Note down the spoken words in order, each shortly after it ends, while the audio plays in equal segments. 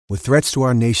With threats to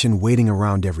our nation waiting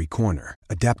around every corner,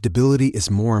 adaptability is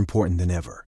more important than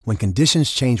ever. When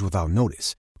conditions change without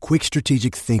notice, quick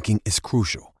strategic thinking is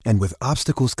crucial. And with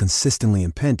obstacles consistently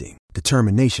impending,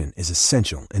 determination is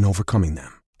essential in overcoming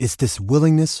them. It's this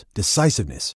willingness,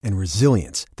 decisiveness, and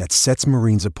resilience that sets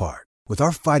Marines apart. With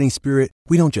our fighting spirit,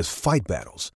 we don't just fight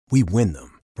battles, we win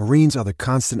them. Marines are the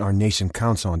constant our nation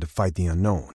counts on to fight the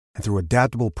unknown. And through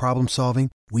adaptable problem solving,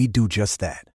 we do just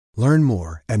that. Learn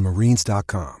more at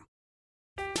marines.com.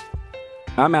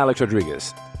 I'm Alex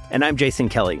Rodriguez. And I'm Jason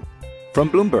Kelly. From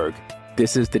Bloomberg,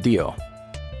 this is The Deal.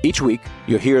 Each week,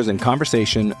 you'll hear us in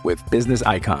conversation with business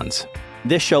icons.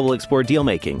 This show will explore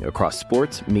deal-making across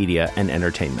sports, media, and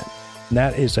entertainment.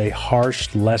 That is a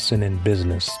harsh lesson in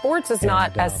business. Sports is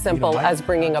not as simple as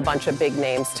bringing a bunch of big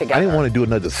names together. I didn't want to do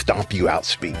another stomp you out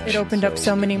speech. It opened up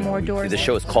so many more doors. The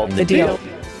show is called The Deal.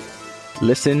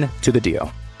 Listen to The Deal.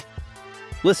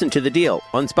 Listen to The Deal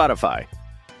on Spotify.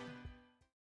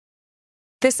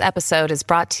 This episode is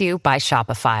brought to you by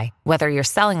Shopify. Whether you're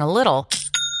selling a little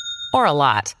or a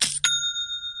lot,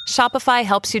 Shopify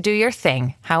helps you do your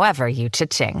thing, however you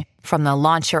cha-ching. From the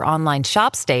launch your online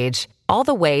shop stage, all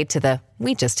the way to the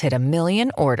we just hit 1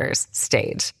 million orders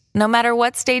stage. No matter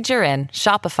what stage you're in,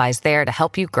 Shopify's there to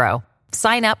help you grow.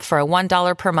 Sign up for a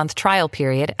 $1 per month trial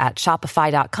period at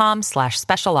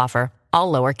shopify.com/special offer,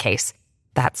 all lowercase.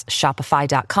 That's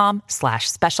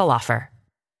shopify.com/special offer.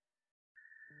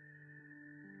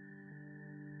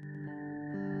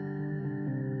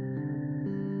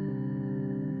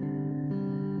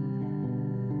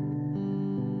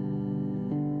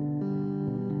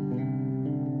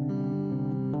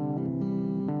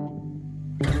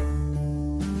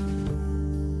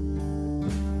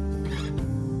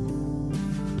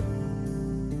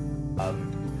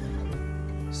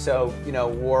 So,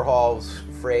 Warhol's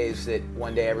phrase that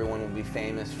one day everyone will be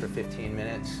famous for 15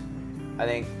 minutes, I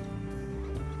think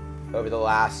over the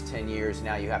last 10 years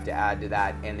now you have to add to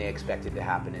that, and they expect it to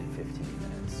happen in 15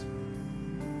 minutes.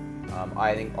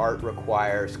 I think art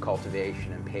requires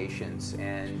cultivation and patience,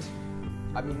 and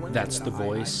that's the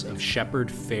voice of Shepard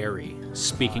Fairey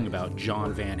speaking about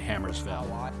John Van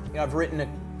Hamersveld. I've written a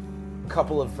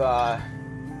couple of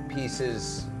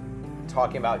pieces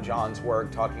talking about John's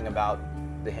work, talking about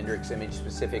the Hendrix image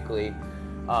specifically.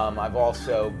 I've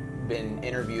also been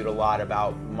interviewed a lot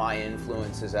about my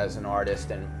influences as an artist,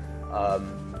 and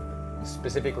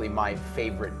specifically my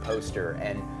favorite poster.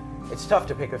 And it's tough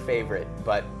to pick a favorite,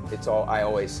 but I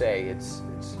always say it's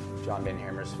John Van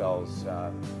Hamersveld's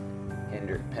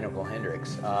Pinnacle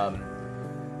Hendrix.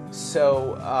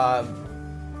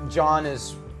 John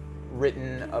has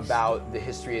written about the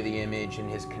history of the image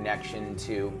and his connection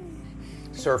to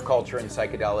surf culture and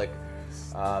psychedelic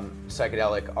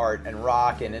art and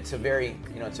rock, and it's a very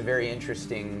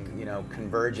interesting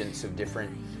convergence of different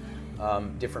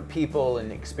people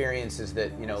and experiences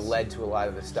that led to a lot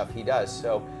of the stuff he does.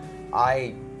 So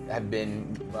I have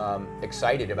been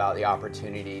excited about the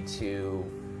opportunity to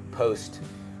post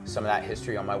some of that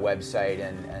history on my website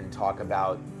and talk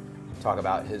about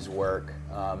his work,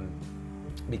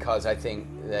 because I think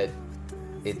that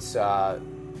it's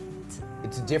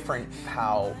different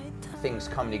how things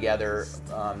come together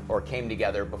or came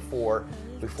together before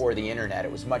the internet.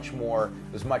 It was much more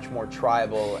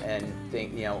tribal and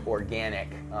organic,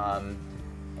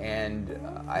 and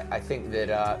I think that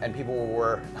and people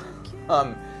were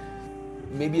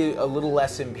maybe a little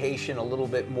less impatient, a little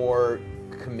bit more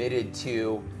committed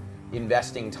to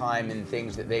investing time in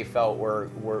things that they felt were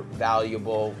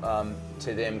valuable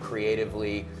to them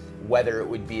creatively, whether it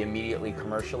would be immediately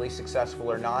commercially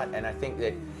successful or not. And I think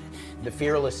that the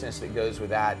fearlessness that goes with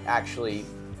that actually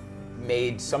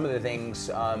made some of the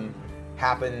things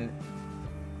happen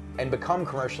and become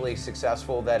commercially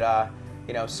successful that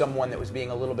someone that was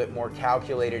being a little bit more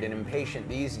calculated and impatient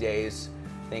these days,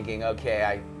 thinking, okay,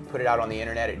 I put it out on the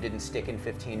internet, it didn't stick in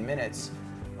 15 minutes,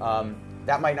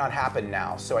 that might not happen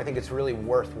now. So I think it's really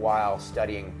worthwhile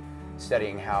studying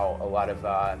how a lot of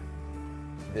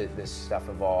this stuff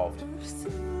evolved.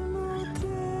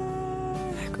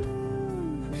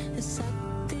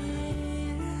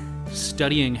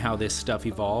 Studying how this stuff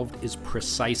evolved is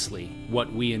precisely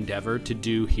what we endeavor to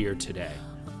do here today.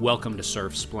 Welcome to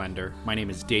Surf Splendor. My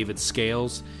name is David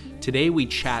Scales. Today we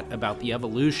chat about the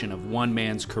evolution of one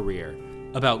man's career,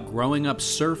 about growing up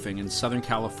surfing in Southern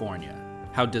California,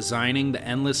 how designing the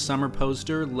Endless Summer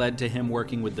poster led to him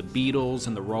working with the Beatles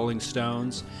and the Rolling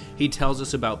Stones. He tells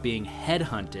us about being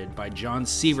headhunted by John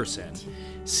Severson,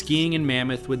 skiing in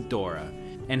Mammoth with Dora,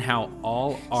 and how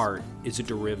all art is a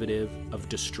derivative of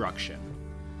destruction.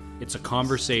 It's a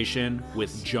conversation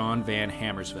with John Van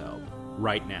Hamersveld.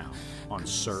 right now on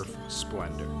Surf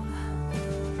Splendor.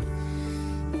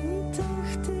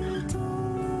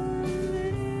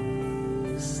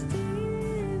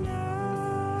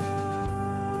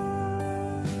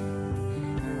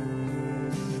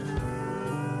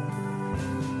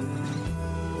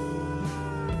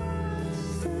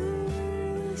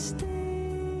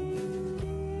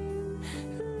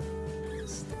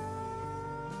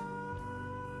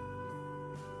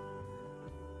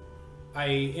 I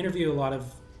interview a lot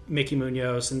of Mickey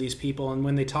Munoz and these people, and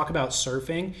when they talk about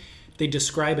surfing, they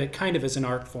describe it kind of as an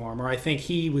art form, or I think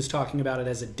he was talking about it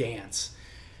as a dance,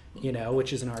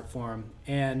 which is an art form.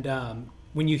 And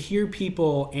when you hear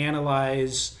people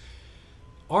analyze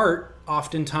art,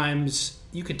 oftentimes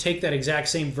you could take that exact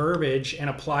same verbiage and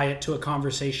apply it to a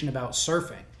conversation about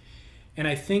surfing. And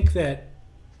I think that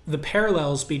the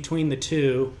parallels between the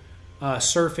two,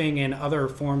 surfing and other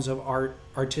forms of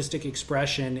artistic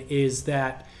expression, is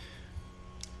that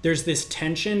there's this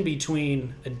tension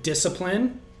between a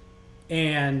discipline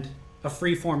and a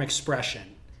free-form expression.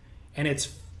 And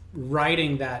it's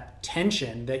writing that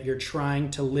tension that you're trying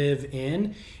to live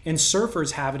in. And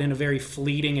surfers have it in a very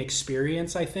fleeting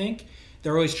experience, I think.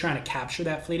 They're always trying to capture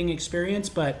that fleeting experience.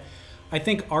 But I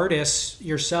think artists,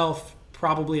 yourself,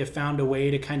 probably have found a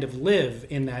way to kind of live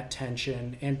in that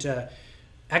tension and to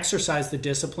exercise the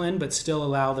discipline, but still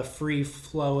allow the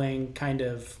free-flowing kind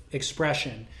of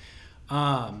expression.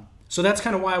 So that's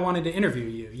kind of why I wanted to interview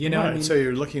you. You know, right. what I mean? So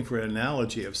you're looking for an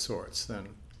analogy of sorts, then.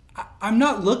 I'm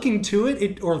not looking to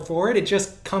it or for it. It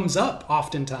just comes up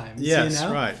oftentimes. Yes,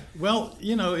 right. Well,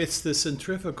 it's the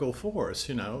centrifugal force,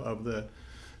 of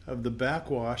the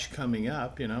backwash coming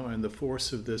up, and the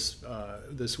force of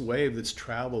this wave that's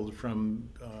traveled from,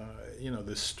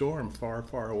 this storm far,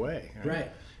 far away.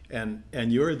 Right.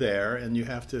 And you're there, and you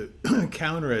have to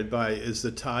counter it by, is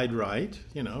the tide right,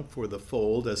 for the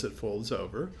fold as it folds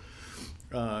over.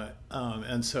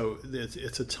 And so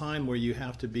it's a time where you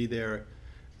have to be there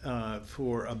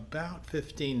for about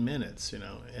 15 minutes,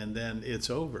 and then it's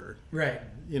over. Right.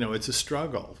 It's a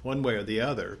struggle, one way or the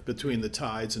other, between the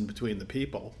tides and between the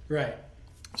people. Right.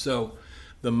 So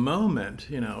the moment,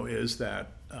 is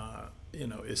that,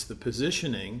 it's the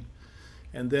positioning,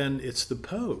 and then it's the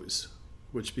pose,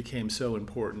 which became so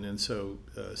important and so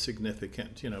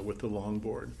significant, with the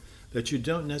longboard, that you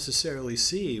don't necessarily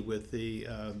see with the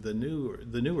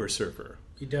newer surfer.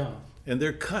 You don't. And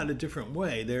they're cut a different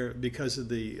way. They're because of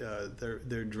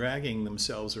they're dragging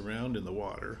themselves around in the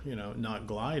water, not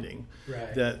gliding.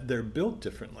 Right. That they're built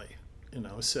differently,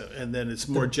 So and then it's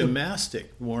more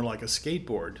gymnastic, more like a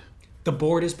skateboard. The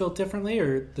board is built differently,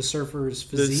 or the surfer's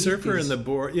physique? The surfer and the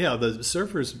board, the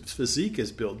surfer's physique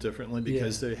is built differently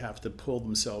because they have to pull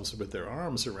themselves with their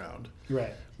arms around.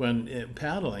 Right. When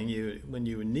paddling, when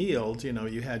you kneeled,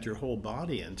 you had your whole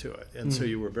body into it, and so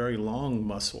you were very long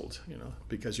muscled,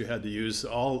 because you had to use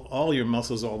all your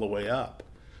muscles all the way up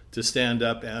to stand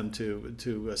up and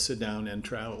to sit down and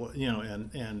travel,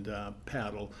 and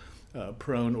paddle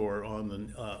prone or on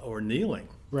the or kneeling.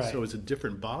 Right. So it's a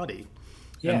different body.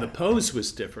 Yeah. And the pose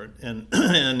was different,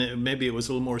 and maybe it was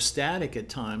a little more static at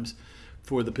times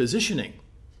for the positioning,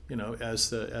 as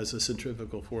the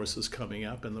centrifugal force was coming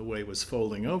up and the wave was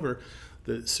folding over,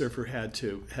 the surfer had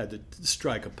to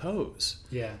strike a pose,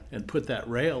 and put that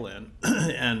rail in,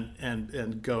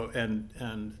 and go and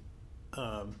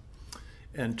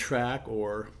track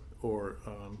or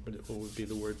what would be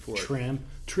the word for it?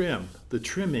 Trim. The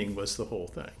trimming was the whole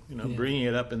thing, bringing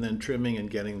it up and then trimming and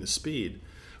getting the speed.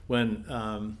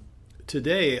 When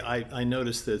today I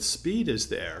noticed that speed is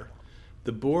there,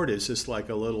 the board is just like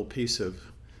a little piece of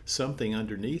something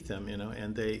underneath them,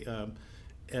 and they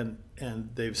and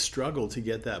they've struggled to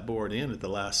get that board in at the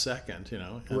last second,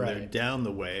 and they're down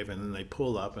the wave, and then they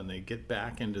pull up and they get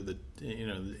back into the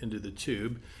into the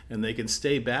tube, and they can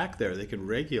stay back there. They can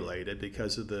regulate it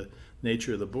because of the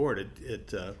nature of the board.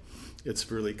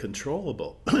 It's really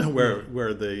controllable,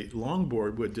 where the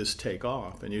longboard would just take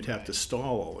off, and you'd have to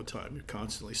stall all the time. You're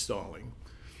constantly stalling.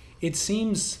 It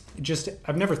seems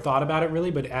I've never thought about it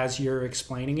really, but as you're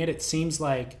explaining it, it seems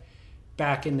like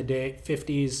back in the day,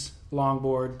 50s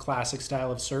longboard, classic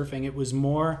style of surfing, it was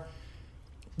more,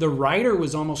 the rider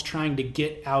was almost trying to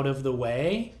get out of the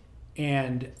way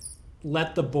and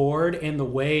let the board and the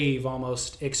wave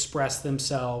almost express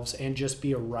themselves and just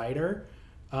be a rider.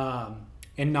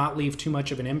 And not leave too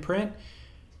much of an imprint.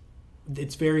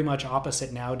 It's very much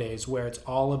opposite nowadays, where it's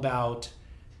all about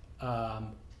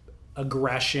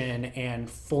aggression and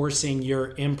forcing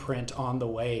your imprint on the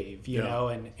wave, you know,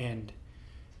 and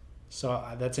so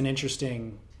that's an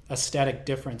interesting aesthetic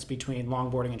difference between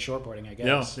longboarding and shortboarding, I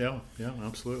guess. Yeah,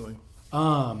 absolutely.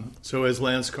 So as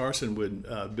Lance Carson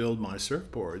would build my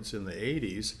surfboards in the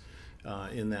 80s,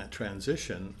 in that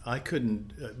transition, I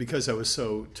couldn't, because I was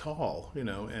so tall,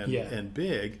 and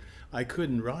big, I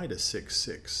couldn't ride a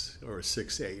 6'6" or a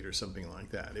 6'8" or something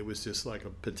like that. It was just like a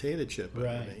potato chip under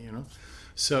me,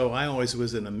 So I always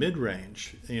was in a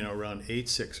mid-range, around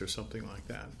 8'6" or something like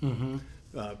that,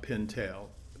 pintail.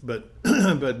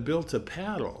 But built a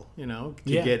paddle, to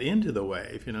get into the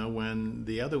wave, when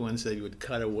the other ones, they would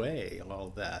cut away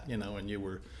all that, and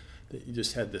you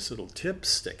just had this little tip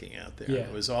sticking out there.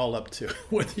 It was all up to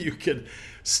whether you could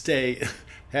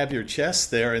have your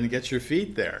chest there and get your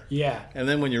feet there. Yeah. And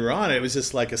then when you're on it, it was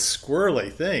just like a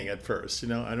squirrely thing at first. I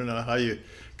don't know how you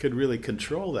could really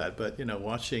control that, but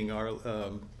watching our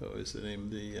what was the name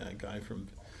of the guy from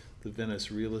the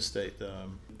Venice real estate,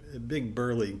 a big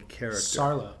burly character.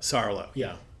 Sarlo.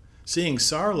 Yeah. Seeing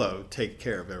Sarlo take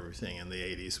care of everything in the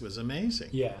 80s was amazing.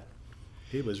 Yeah.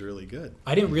 He was really good.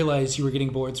 I didn't realize you were getting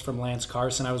boards from Lance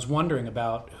Carson. I was wondering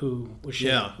about who was she.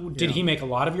 Did he make a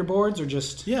lot of your boards or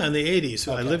just? Yeah, in the 80s.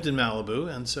 Okay. I lived in Malibu,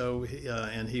 and so he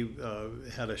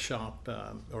had a shop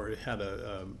or had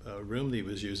a room that he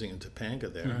was using in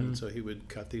Topanga there, and so he would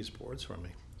cut these boards for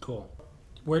me. Cool.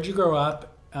 Where'd you grow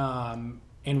up,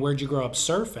 and where'd you grow up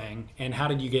surfing, and how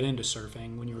did you get into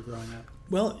surfing when you were growing up?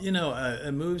 Well, I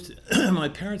moved. My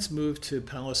parents moved to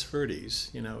Palos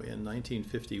Verdes, in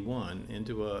 1951,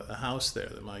 into a house there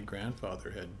that my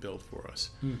grandfather had built for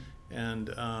us, and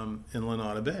in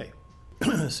Lanada Bay.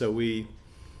 So we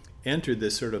entered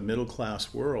this sort of middle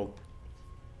class world.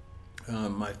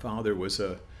 My father was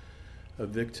a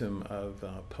victim of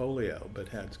polio, but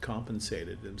had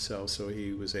compensated himself, so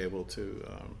he was able to.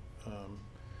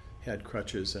 Had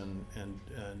crutches and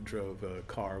drove a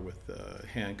car with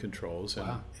hand controls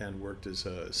and worked as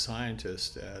a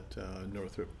scientist at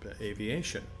Northrop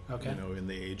Aviation, in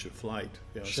the age of flight.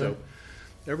 Sure. So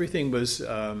everything was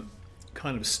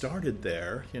kind of started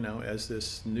there, as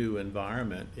this new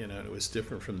environment, it was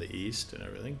different from the East and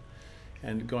everything.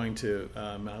 And going to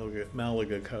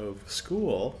Malaga Cove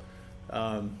School,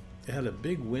 it had a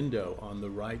big window on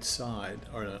the right side,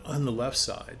 or on the left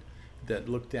side, that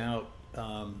looked out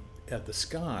at the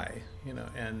sky,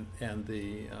 and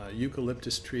the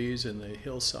eucalyptus trees and the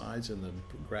hillsides and the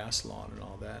grass lawn and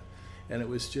all that. And it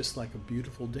was just like a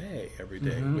beautiful day every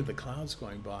day with the clouds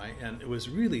going by. And it was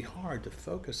really hard to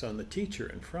focus on the teacher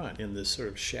in front in this sort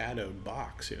of shadowed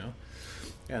box,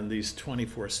 and these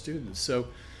 24 students. So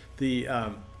the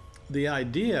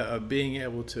idea of being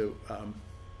able to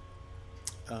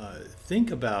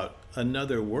think about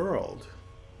another world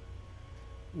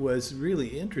was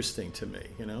really interesting to me,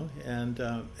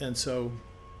 and so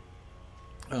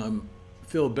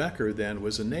Phil Becker then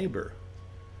was a neighbor.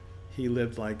 He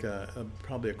lived like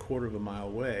probably a quarter of a mile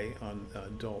away on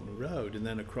Dalton Road, and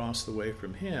then across the way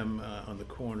from him on the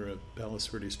corner of Palos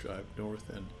Verdes Drive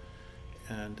North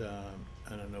and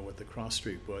I don't know what the cross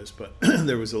street was, but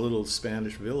there was a little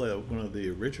Spanish villa, one of the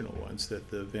original ones that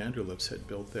the Vanderlifts had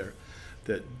built there,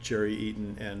 that Jerry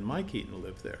Eaton and Mike Eaton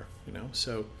lived there,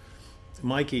 so.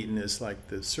 Mike Eaton is like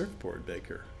the surfboard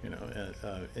maker,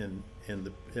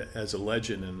 as a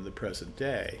legend in the present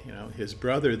day. His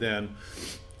brother then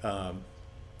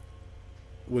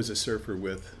was a surfer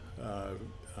with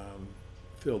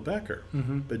Phil Becker,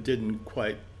 but didn't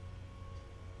quite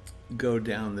go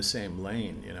down the same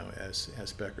lane,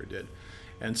 as Becker did.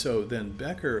 And so then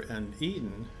Becker and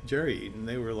Eaton, Jerry Eaton,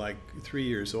 they were like 3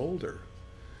 years older.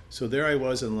 So there I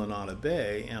was in Lanada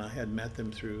Bay, and I had met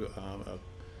them through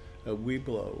a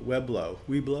Weblo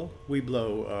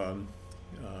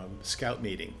scout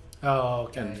meeting. Oh,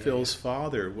 okay. And Phil's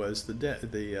father was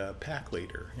the pack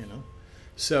leader,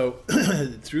 So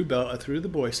through the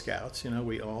Boy Scouts,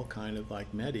 we all kind of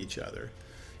like met each other,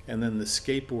 and then the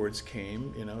skateboards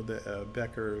came.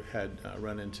 Becker had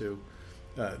run into.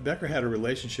 Becker had a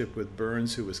relationship with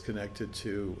Burns, who was connected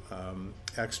to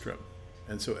Ekstrom,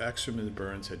 and so Ekstrom and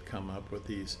Burns had come up with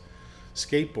these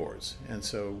skateboards, and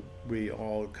so we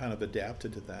all kind of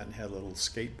adapted to that and had a little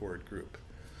skateboard group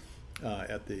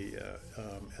at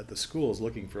the schools,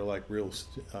 looking for like real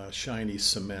shiny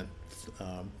cement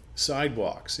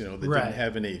sidewalks, that didn't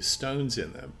have any stones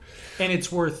in them. And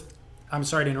I'm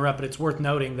sorry to interrupt, but it's worth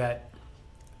noting that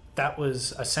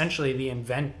was essentially the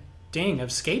inventing of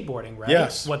skateboarding, right?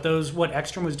 Yes. What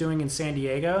Ekstrom was doing in San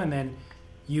Diego, and then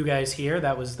you guys here,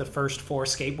 that was the first 4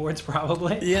 skateboards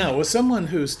probably? Yeah, well, someone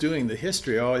who's doing the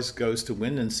history always goes to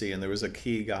Windansea, and there was a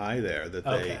key guy there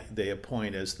that they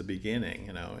appoint as the beginning,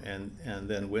 and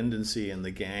then Windansea and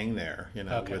the gang there,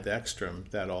 with Ekstrom,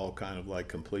 that all kind of like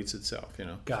completes itself,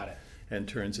 Got it. And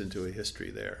turns into a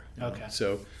history there. Okay.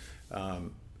 So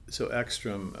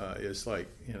Ekstrom is like,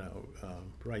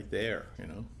 right there,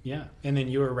 Yeah, and then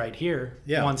you were right here,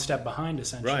 one step behind,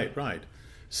 essentially. Right.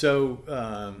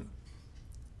 So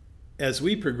as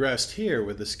we progressed here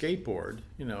with the skateboard,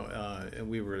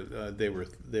 and they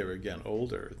were again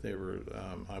older. They were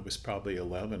I was probably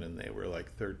 11 and they were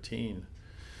like 13.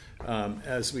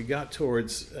 As we got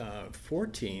towards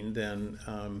 14, then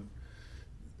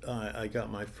I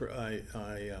got my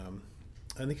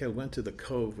I think I went to the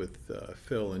Cove with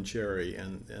Phil and Jerry,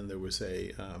 and there was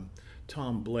a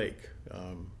Tom Blake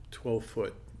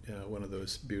 12-foot, one of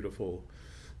those beautiful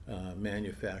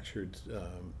manufactured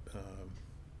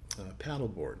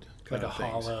paddleboard, like a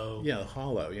hollow. Yeah,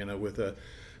 hollow. With a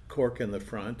cork in the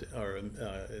front, or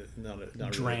not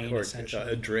drain, really a cork,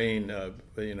 essentially. A drain.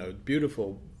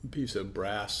 Beautiful piece of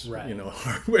brass,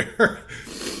 hardware.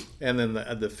 And then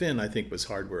the fin, I think, was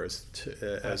hardware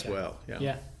as well.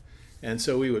 Yeah. And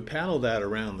so we would paddle that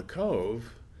around the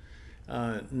Cove,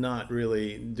 not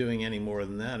really doing any more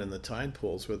than that in the tide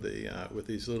pools with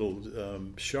these little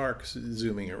sharks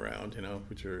zooming around,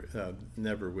 which are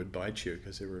never would bite you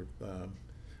because they were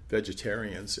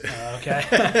vegetarians.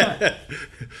 Okay.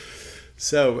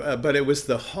 So, but it was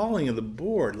the hauling of the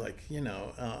board,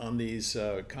 on these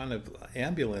kind of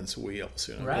ambulance wheels.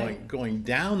 Going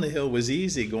down the hill was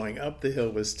easy. Going up the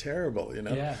hill was terrible.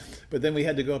 Yeah. But then we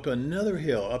had to go up another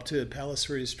hill, up to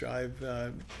Palis Drive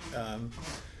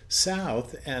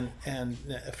south, and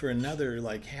for another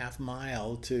half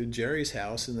mile to Jerry's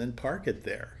house, and then park it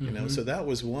there. So that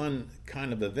was one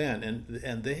kind of event,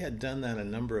 and they had done that a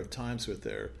number of times with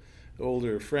their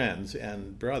older friends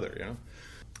and brother.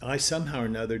 I somehow or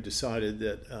another decided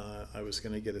that I was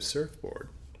going to get a surfboard.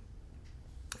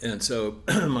 And so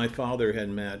my father had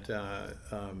met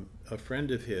a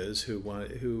friend of his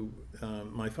who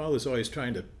my father's always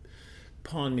trying to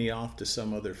pawn me off to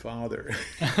some other father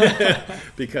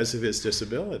because of his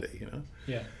disability,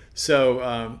 Yeah.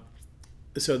 So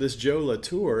this Joe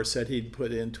Latour said he'd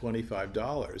put in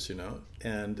 $25,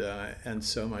 and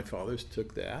so my father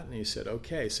took that and he said,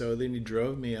 okay. So then he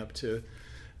drove me up to.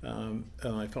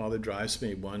 My father drives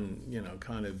me one,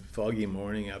 kind of foggy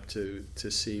morning up to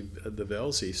see the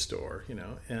Velzy store,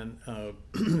 and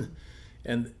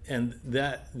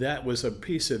that was a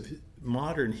piece of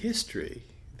modern history.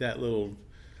 That little,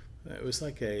 it was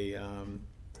like a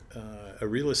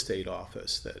real estate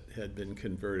office that had been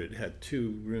converted. It had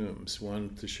two rooms,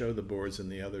 one to show the boards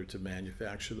and the other to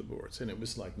manufacture the boards, and it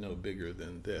was like no bigger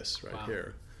than this right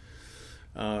here.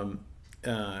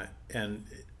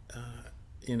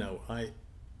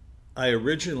 I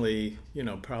originally,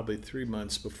 probably 3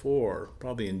 months before,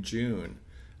 probably in June,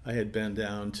 I had been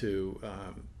down to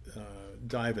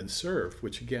Dive and Surf,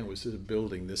 which again was a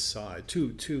building this size,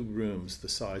 two rooms the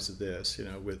size of this,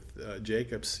 with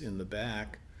Jacobs in the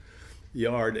back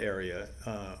yard area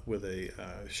with a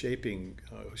shaping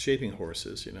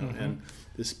horses, and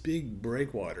this big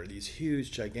breakwater, these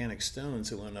huge gigantic stones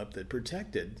that went up that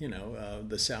protected,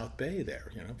 the South Bay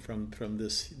there, from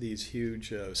these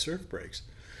huge surf breaks,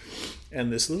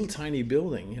 and this little tiny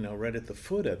building, right at the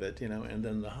foot of it, and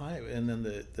then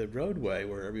the roadway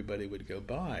where everybody would go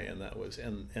by, and that was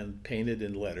and painted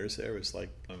in letters there was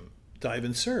Dive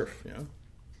and Surf,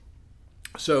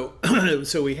 So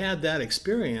we had that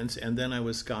experience, and then I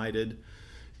was guided,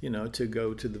 to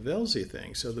go to the Velzy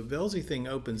thing. So the Velzy thing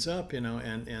opens up, and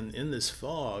in this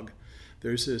fog,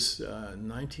 there's this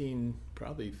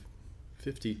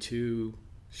 1952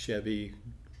 Chevy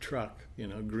truck,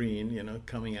 green,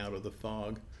 coming out of the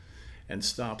fog, and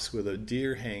stops with a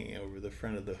deer hanging over the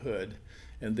front of the hood.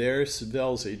 And there's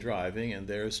Velzy driving, and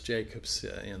there's Jacobs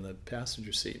in the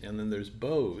passenger seat, and then there's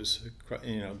Bose,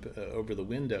 over the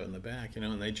window in the back,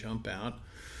 and they jump out,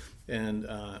 and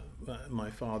my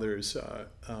father's,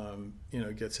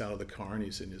 gets out of the car, and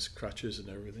he's in his crutches and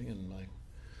everything,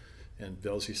 and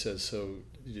Velzy says, "So,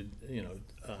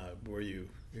 were you,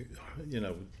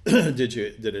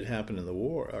 did it happen in the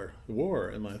war?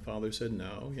 And my father said,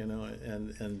 "No,"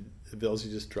 and Velzy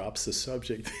just drops the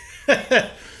subject.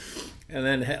 And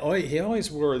then he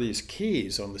always wore these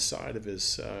keys on the side of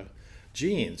his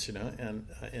jeans, and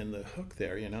in the hook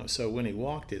there, So when he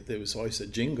walked there was always a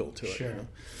jingle to it. Sure.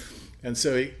 And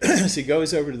so he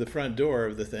goes over to the front door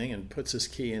of the thing and puts his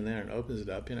key in there and opens it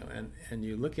up, and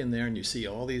you look in there and you see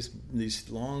all these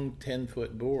long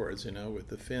 10-foot boards, with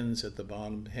the fins at the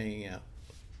bottom hanging out.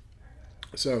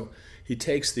 So he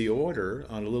takes the order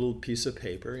on a little piece of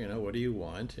paper, what do you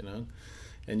want,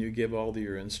 and you give all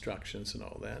your instructions and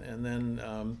all that, and then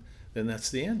that's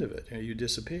the end of it. You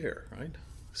disappear, right?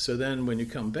 So then when you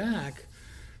come back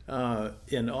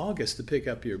in August to pick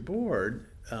up your board,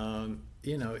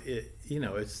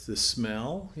 it's the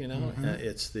smell,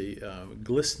 it's the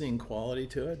glistening quality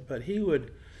to it. But he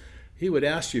would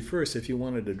ask you first if you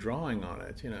wanted a drawing on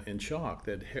it, in chalk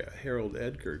that Harold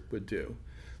Edgar would do,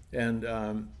 and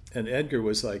Edgar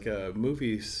was like a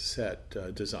movie set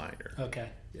designer. Okay.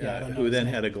 Who then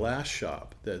had a glass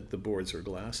shop that the boards were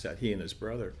glassed at. He and his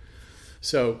brother.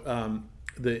 So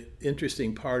the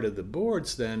interesting part of the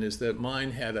boards then is that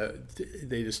mine had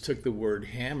they just took the word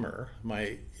hammer,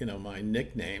 my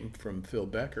nickname from Phil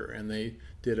Becker, and they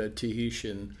did a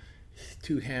Tahitian,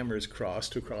 two hammers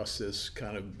crossed across this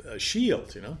kind of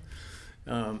shield,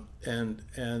 and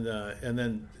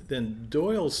then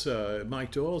Doyle's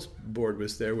Mike Doyle's board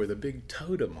was there with a big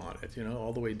totem on it,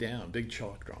 all the way down, big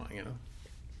chalk drawing,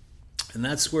 and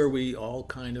that's where we all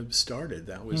kind of started.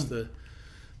 That was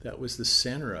the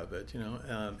center of it,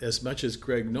 As much as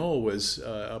Greg Knoll was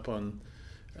up on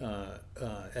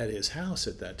at his house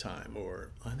at that time, or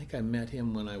I think I met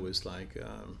him when I was like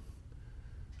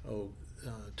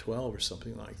 12 or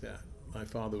something like that. My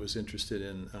father was interested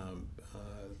in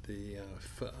the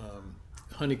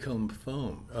honeycomb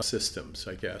foam systems,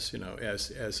 I guess,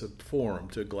 as a form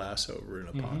to glass over and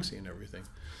epoxy and everything,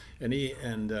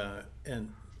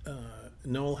 and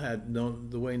Noel had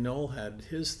the way Noel had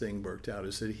his thing worked out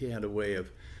is that he had a way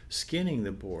of skinning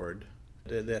the board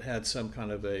that had some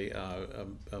kind of a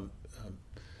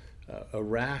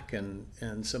rack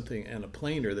and something and a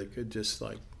planer that could just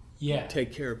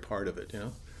take care of part of it,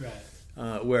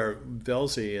 Right. Where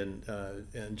Velzy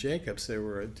and Jacobs, they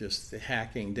were just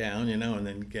hacking down, and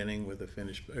then getting with the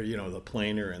finish, or the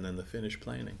planer and then the finish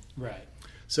planing. Right.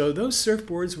 So those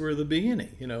surfboards were the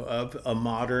beginning, of a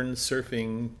modern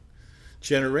surfing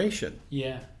generation.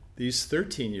 Yeah. These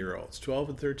 13-year-olds, 12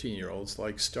 and 13-year-olds,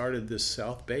 started this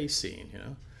South Bay scene,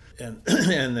 and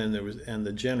and then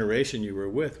the generation you were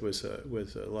with was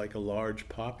like a large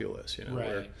populace,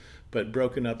 right. but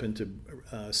broken up into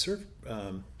surf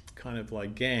kind of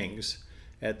like gangs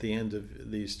at the end of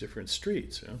these different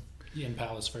streets, In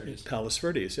Palos Verdes. Palos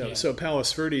Verdes. Yeah. So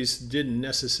Palos Verdes didn't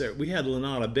necessarily. We had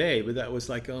Lanada Bay, but that was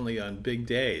only on big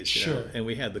days. Sure. And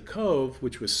we had the Cove,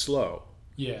 which was slow.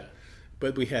 Yeah.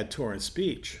 But we had Torrance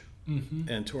Beach, mm-hmm.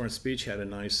 and Torrance Beach had a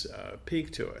nice peak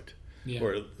to it,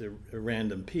 or the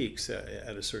random peaks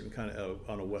at a certain kind of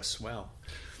on a west swell.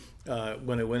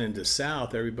 When it went into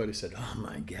south, everybody said, "Oh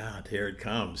my God, here it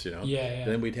comes!" Yeah.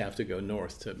 Then we'd have to go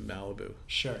north to Malibu.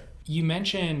 Sure. You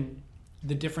mentioned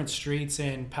the different streets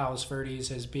in Palos Verdes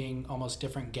as being almost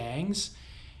different gangs.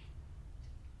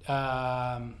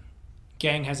 Gang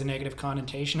has a negative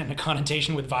connotation and a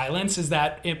connotation with violence. Is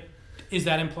that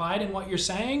implied in what you're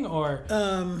saying, or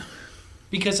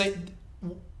because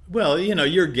Well,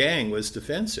 your gang was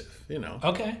defensive,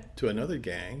 Okay. to another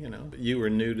gang, You were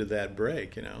new to that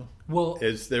break, Well,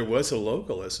 there was a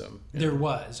localism. There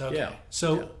was, okay. Yeah.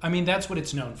 So, I mean, that's what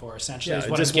it's known for, essentially. Yeah, is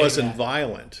what it just wasn't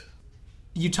violent.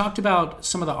 You talked about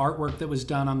some of the artwork that was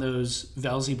done on those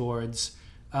Velzy boards.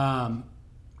 Can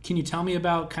you tell me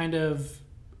about kind of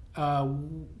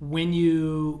when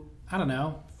you,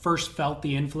 first felt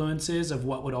the influences of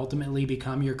what would ultimately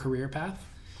become your career path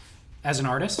as an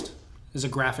artist, as a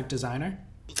graphic designer?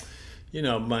 In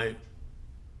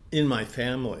my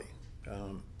family,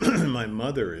 my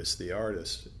mother is the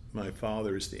artist, my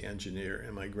father is the engineer,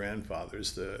 and my grandfather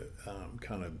is the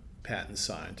kind of patent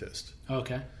scientist.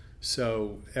 Okay.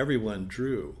 So everyone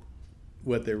drew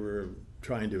what they were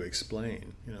trying to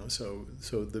explain, So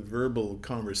the verbal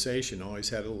conversation always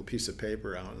had a little piece of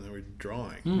paper out, and they were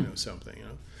drawing, something,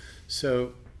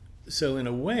 So in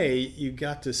a way, you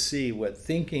got to see what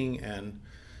thinking and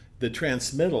the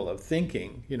transmittal of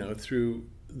thinking, through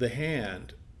the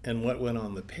hand and what went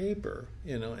on the paper,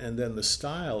 and then the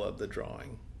style of the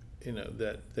drawing,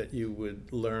 that you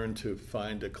would learn to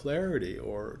find a clarity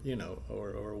or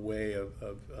a way of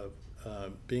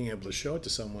being able to show it to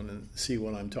someone and see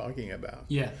what I'm talking about.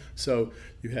 Yeah. So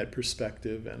you had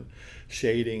perspective and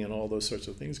shading and all those sorts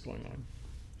of things going on.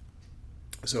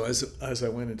 So as I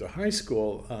went into high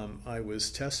school, I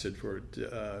was tested for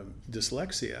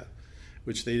dyslexia,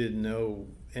 which they didn't know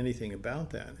anything about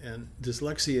that. And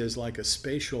dyslexia is like a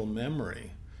spatial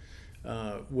memory,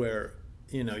 where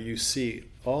you see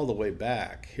all the way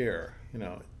back here,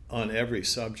 on every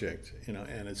subject,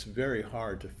 and it's very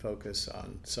hard to focus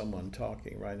on someone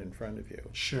talking right in front of you.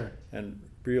 Sure. And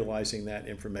realizing that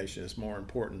information is more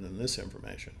important than this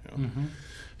information. Mm-hmm.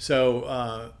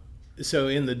 So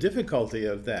in the difficulty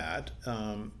of that,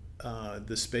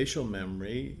 the spatial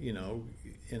memory,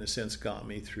 in a sense, got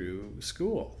me through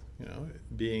school.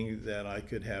 Being that I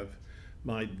could have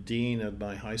my dean of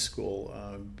my high school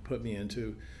put me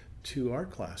into 2 art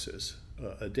classes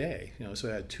a day. So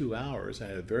I had 2 hours. I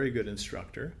had a very good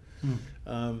instructor.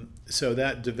 So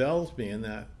that developed me in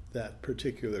that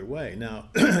particular way. Now,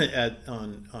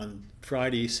 on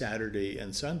Friday, Saturday,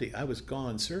 and Sunday, I was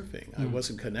gone surfing. I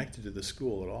wasn't connected to the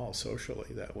school at all socially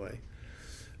that way.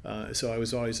 So I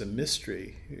was always a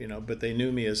mystery, but they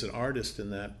knew me as an artist in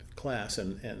that class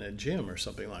and a gym or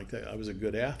something like that. I was a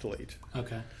good athlete.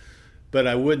 Okay. But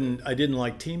I didn't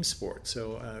like team sports,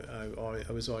 so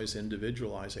I was always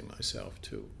individualizing myself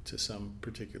to some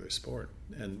particular sport,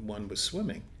 and one was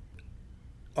swimming.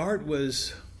 Art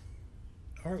was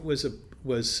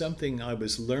something I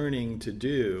was learning to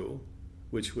do,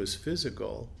 which was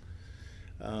physical,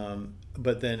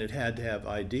 but then it had to have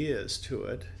ideas to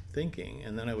it, thinking,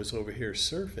 and then I was over here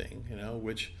surfing,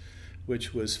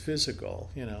 which was physical,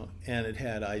 and it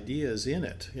had ideas in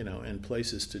it, and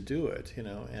places to do it,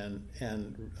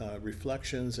 and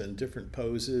reflections and different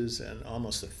poses and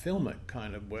almost a filmic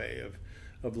kind of way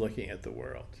of looking at the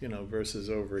world, versus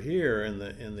over here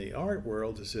in the art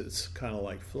world it's kind of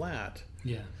like flat.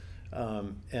 Yeah.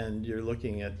 And you're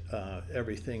looking at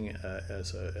everything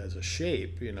as a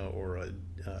shape, or a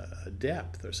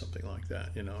depth or something like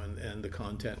that, and the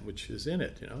content which is in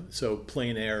it, So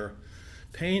plein air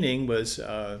painting was,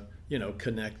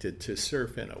 connected to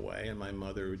surf in a way, and my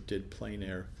mother did plein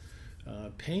air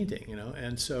painting,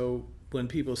 And so when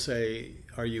people say,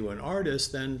 "Are you an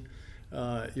artist?" then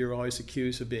you're always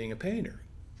accused of being a painter,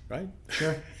 right?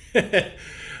 Sure.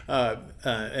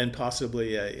 And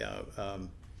possibly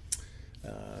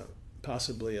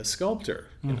a sculptor,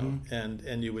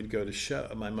 and you would go to show.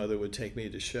 My mother would take me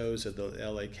to shows at the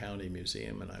LA County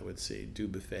Museum, and I would see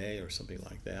Dubuffet or something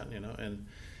like that,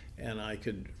 and I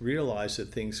could realize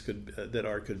that that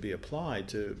art could be applied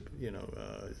to,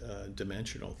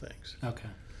 dimensional things. Okay.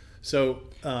 So,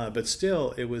 but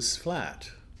still, it was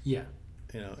flat. Yeah.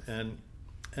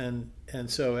 And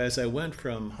so as I went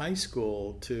from high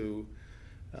school to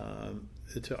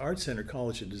Art Center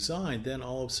College of Design, then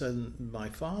all of a sudden my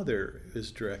father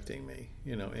is directing me,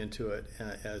 into it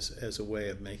as a way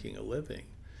of making a living,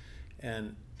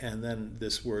 and then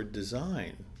this word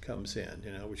design comes in,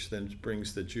 which then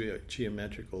brings the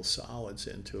geometrical solids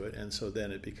into it, and so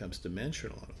then it becomes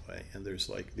dimensional in a way. And there's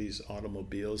like these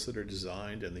automobiles that are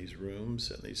designed, and these rooms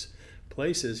and these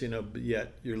places,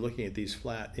 yet you're looking at these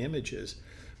flat images,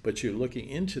 but you're looking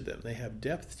into them. They have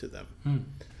depth to them.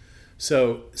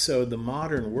 So the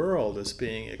modern world is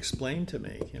being explained to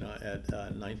me,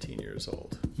 at 19 years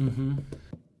old.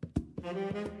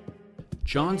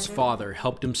 John's father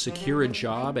helped him secure a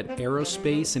job at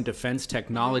aerospace and defense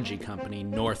technology company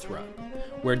Northrop,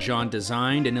 where John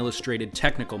designed and illustrated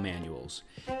technical manuals.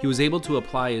 He was able to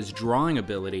apply his drawing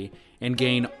ability and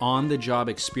gain on-the-job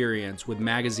experience with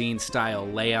magazine-style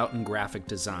layout and graphic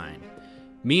design.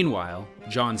 Meanwhile,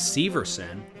 John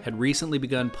Severson had recently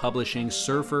begun publishing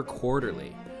Surfer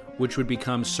Quarterly, which would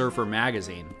become Surfer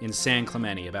Magazine in San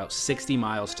Clemente, about 60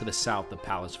 miles to the south of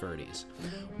Palos Verdes.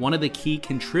 One of the key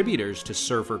contributors to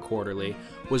Surfer Quarterly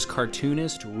was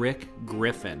cartoonist Rick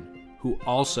Griffin, who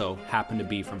also happened to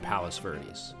be from Palos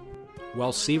Verdes.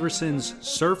 While Severson's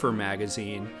Surfer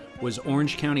Magazine was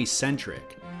Orange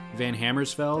County-centric, Van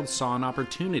Hamersveld saw an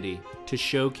opportunity to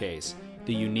showcase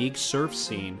the unique surf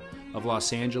scene of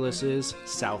Los Angeles'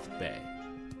 South Bay.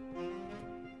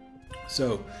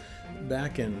 So,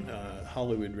 back in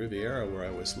Hollywood Riviera, where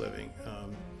I was living,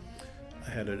 I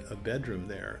had a bedroom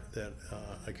there that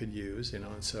I could use, and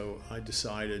so I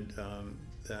decided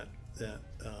that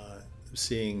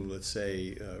seeing, let's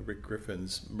say, Rick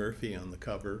Griffin's Murphy on the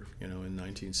cover, in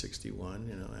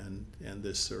 1961, and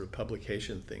this sort of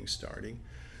publication thing starting,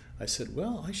 I said,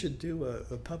 well, I should do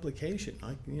a publication.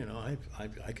 I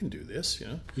can do this,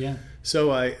 Yeah.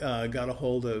 So I got a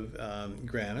hold of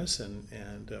Grannis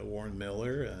and Warren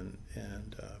Miller and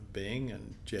Bing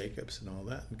and Jacobs and all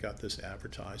that, and got this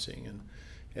advertising and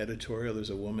editorial.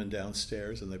 There's a woman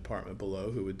downstairs in the apartment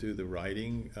below who would do the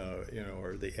writing,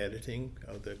 or the editing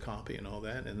of the copy and all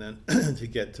that. And then to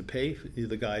get to pay,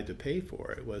 the guy to pay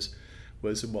for it was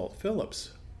Walt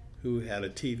Phillips, who had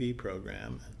a TV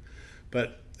program,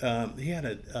 but he had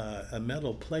a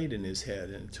metal plate in his head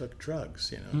and took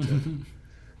drugs,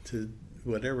 to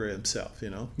whatever himself,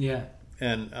 Yeah.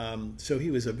 And so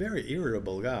he was a very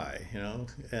irritable guy,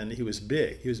 and he was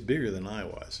big. He was bigger than I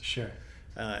was. Sure.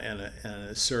 And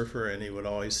a surfer, and he would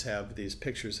always have these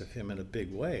pictures of him in a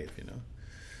big wave,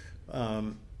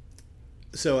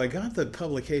 So I got the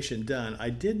publication done.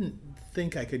 I didn't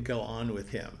think I could go on with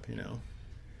him,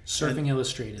 Surfing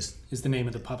Illustrated is the name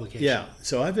of the publication. Yeah.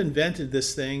 So I've invented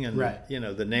this thing, and right.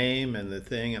 The name and the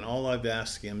thing, and all I've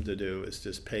asked him to do is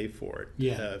just pay for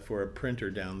it. For a printer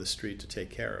down the street to take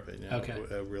care of it. Okay.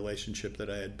 A relationship that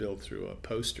I had built through a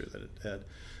poster that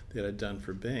I'd done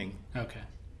for Bing. Okay.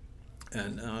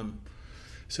 And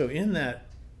so in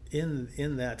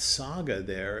that saga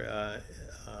there,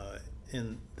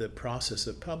 in the process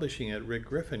of publishing it, Rick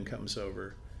Griffin comes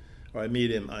over. Or I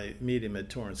meet him at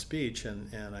Torrance Beach,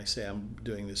 and I say, I'm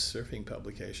doing this surfing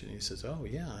publication. He says, oh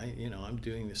yeah, I'm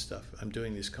doing this stuff. I'm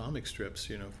doing these comic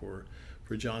strips, for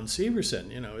John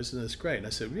Severson. Isn't this great? And I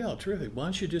said, yeah, terrific. Why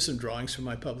don't you do some drawings for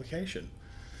my publication?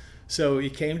 So he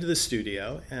came to the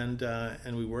studio, and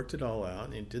we worked it all out,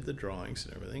 and he did the drawings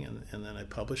and everything, and then I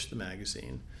published the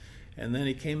magazine, and then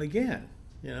he came again.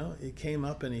 He came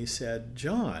up and he said,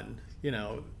 John,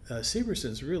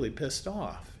 Severson's really pissed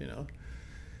off,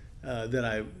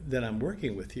 that I'm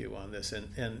working with you on this,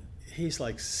 and he's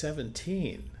like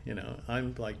 17,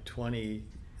 I'm like 20,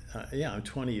 I'm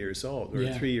 20 years old,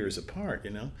 or 3 years apart,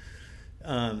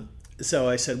 So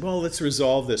I said, well, let's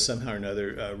resolve this somehow or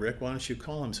another. Rick, why don't you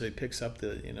call him? So he picks up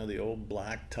the old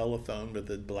black telephone with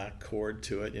the black cord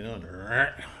to it, and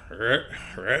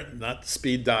not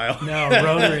speed dial. No,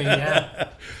 rotary, yeah.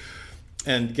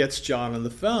 And gets John on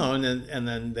the phone, and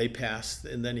then he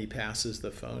passes the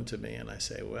phone to me, and I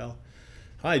say, well,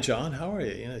 hi John, how are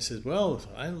you? And I said, well,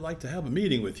 I'd like to have a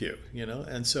meeting with you,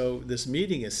 And so this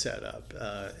meeting is set up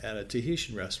at a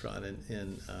Tahitian restaurant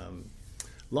in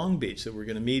Long Beach, that we're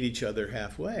going to meet each other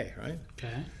halfway, right?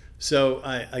 Okay. So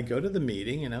I go to the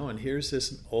meeting, and here's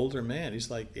this older man. He's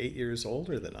like 8 years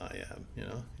older than I am,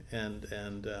 and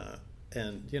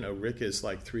Rick is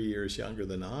like 3 years younger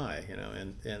than I,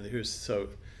 and here's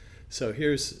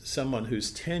here's someone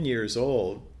who's 10 years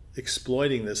old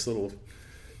exploiting this little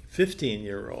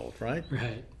 15-year-old, right?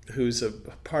 Right. Who's a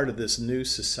part of this new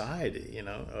society,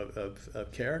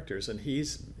 of characters, and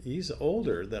he's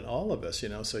older than all of us,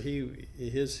 so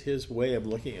his way of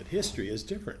looking at history is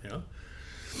different,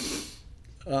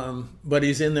 but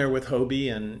he's in there with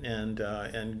Hobie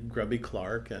and Grubby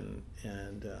Clark and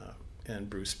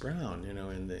Bruce Brown,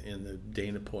 in the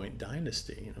Dana Point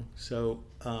dynasty, So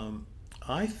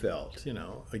I felt,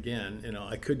 again,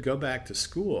 I could go back to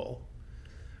school,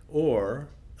 or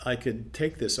I could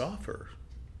take this offer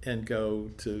and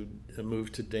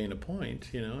move to Dana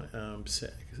Point,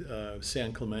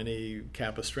 San Clemente,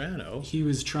 Capistrano. He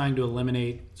was trying to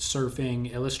eliminate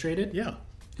Surfing Illustrated? Yeah.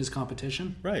 His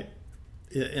competition? Right.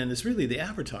 And it's really the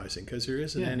advertising, because there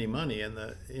isn't any money in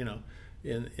the,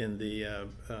 you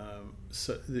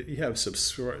have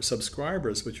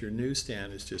subscribers, but your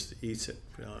newsstand is just eats it,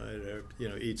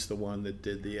 eats the one that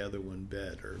did the other one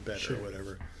better, sure. Or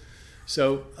whatever.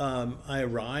 So I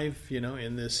arrive,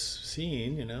 in this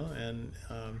scene,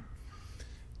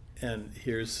 and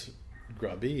here's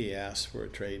Grubby. He asks for a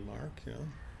trademark.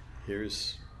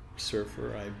 Here's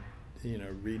Surfer. I,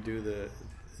 redo the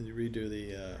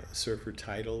Surfer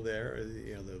title there.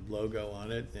 The logo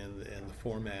on it and the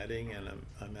formatting. And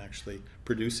I'm actually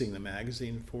producing the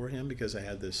magazine for him, because I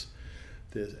had this.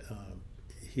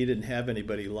 He didn't have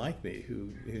anybody like me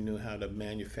who knew how to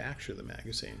manufacture the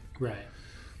magazine. Right.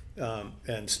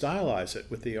 And stylize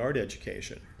it with the art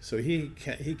education. So he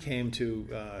came to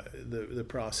the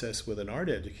process with an art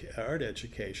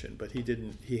education, but he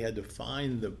didn't. He had to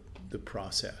find the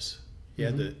process. He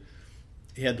had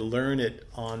to learn it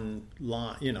online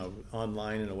in a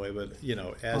way, but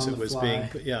as it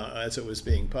was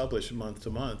being published month to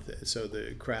month. So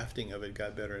the crafting of it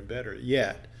got better and better.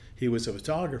 Yet he was a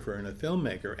photographer and a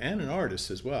filmmaker and an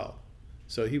artist as well.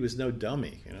 So he was no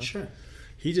dummy. Sure.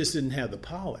 He just didn't have the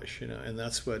polish, and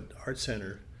that's what Art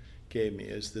Center gave me,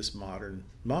 is this modernism,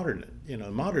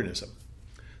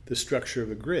 the structure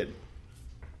of a grid.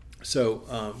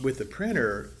 So with the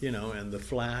printer, and the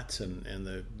flats and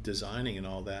the designing and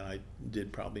all that, I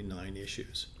did probably 9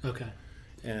 issues. Okay.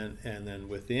 And then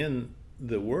within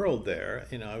the world there,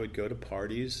 I would go to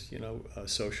parties,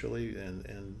 socially,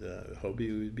 and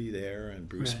Hobie would be there, and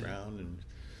Bruce right. Brown, and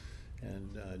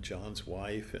John's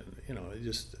wife, and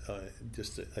just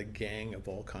a gang of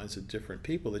all kinds of different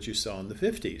people that you saw in the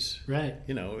 50s. Right.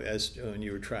 As when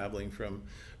you were traveling from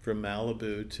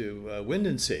Malibu to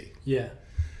Windansea. Yeah.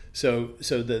 So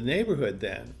the neighborhood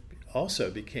then also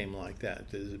became like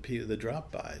that. The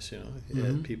drop-bys,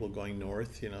 people going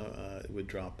north, would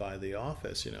drop by the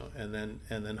office, and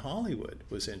then Hollywood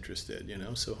was interested,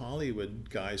 so Hollywood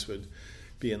guys would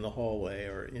be in the hallway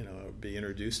or be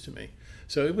introduced to me.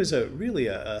 So it was really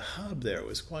a hub there. It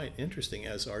was quite interesting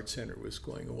as Art Center was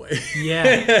going away.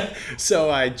 Yeah. So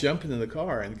I jumped into the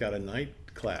car and got a night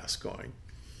class going.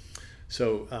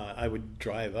 So I would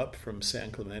drive up from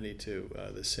San Clemente to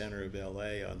the center of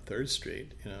LA on 3rd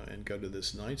Street, and go to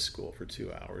this night school for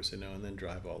 2 hours, and then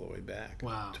drive all the way back.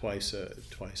 Wow. Twice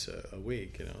a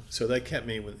week, So that kept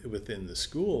me within the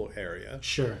school area.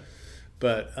 Sure.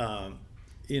 But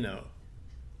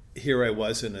here I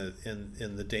was in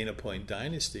the Dana Point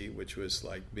dynasty, which was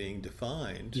like being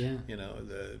defined. Yeah.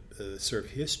 The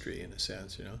surf history in a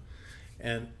sense,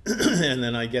 and and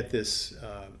then I get this.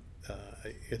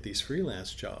 I get these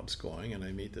freelance jobs going, and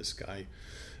I meet this guy,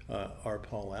 R.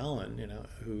 Paul Allen,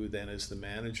 who then is the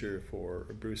manager for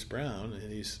Bruce Brown,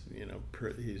 and he's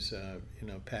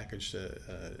packaged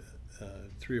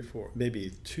 3 or 4,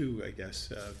 maybe 2, I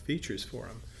guess, features for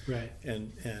him, right,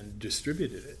 and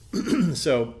distributed it.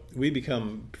 So we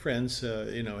become friends,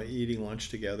 eating lunch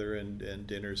together and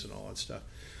dinners and all that stuff.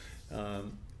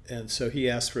 And so he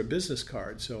asked for a business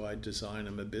card, so I designed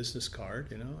him a business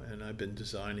card, and I've been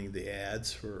designing the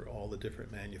ads for all the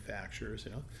different manufacturers,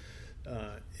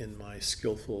 in my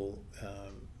skillful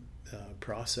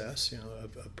process,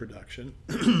 of production.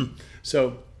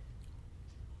 So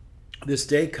this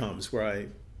day comes where I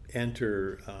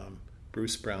enter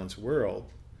Bruce Brown's world,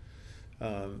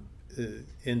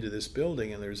 into this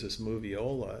building, and there's this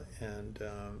moviola, and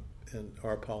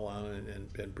R. Paul Allen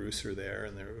and Bruce are there,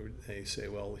 and they say,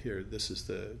 well, here, this is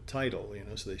the title,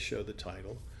 so they show the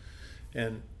title,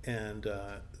 and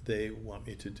they want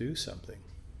me to do something.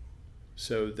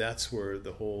 So that's where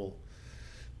the whole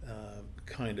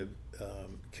kind of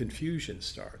confusion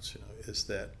starts, is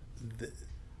that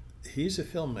he's a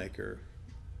filmmaker,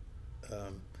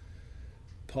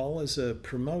 Paul is a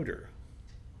promoter,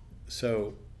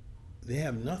 so they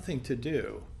have nothing to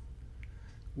do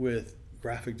with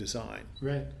graphic design,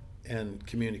 right, and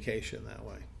communication that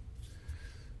way.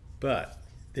 But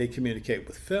they communicate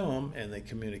with film, and they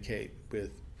communicate with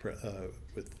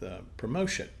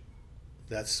promotion.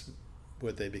 That's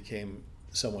what they became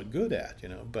somewhat good at,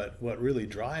 But what really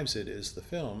drives it is the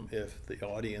film. If the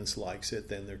audience likes it,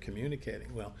 then they're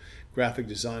communicating. Well, graphic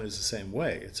design is the same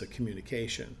way. It's a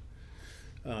communication.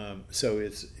 So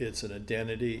it's an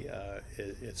identity.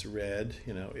 It's read,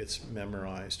 it's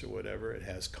memorized or whatever. It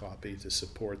has copy to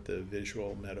support the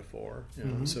visual metaphor.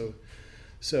 Mm-hmm.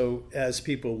 So as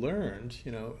people learned,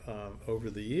 over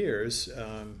the years,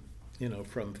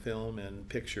 from film and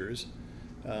pictures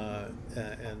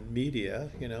and media,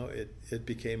 it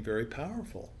became very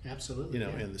powerful. Absolutely.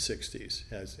 In the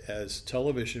 60s, as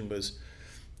television was,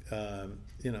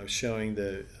 showing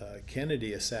the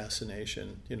Kennedy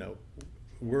assassination,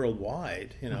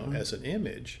 worldwide, mm-hmm. as an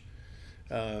image.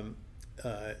 The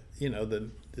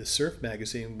surf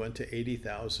magazine went to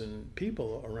 80,000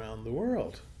 people around the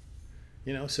world.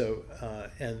 So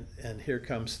and here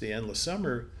comes The Endless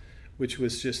Summer, which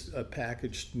was just a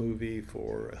packaged movie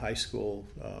for high school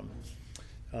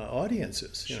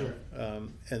audiences. Sure.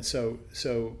 And so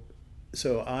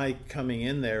I, coming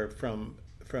in there from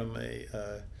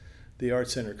the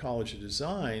Art Center College of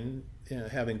Design,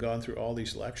 having gone through all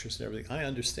these lectures and everything, I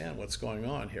understand what's going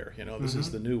on here. This mm-hmm. is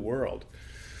the new world.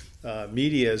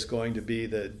 Media is going to be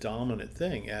the dominant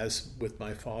thing, as with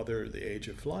my father, The Age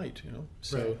of Flight.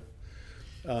 So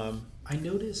right. I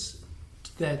notice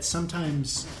that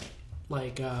sometimes,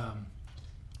 the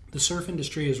surf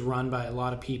industry is run by a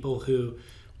lot of people who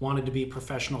wanted to be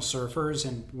professional surfers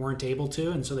and weren't able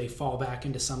to, and so they fall back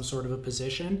into some sort of a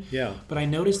position. Yeah. But I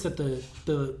noticed that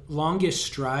the longest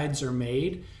strides are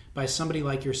made by somebody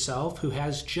like yourself, who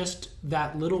has just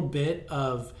that little bit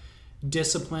of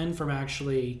discipline from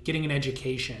actually getting an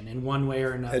education in one way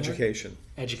or another.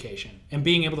 Education. And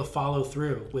being able to follow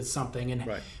through with something. And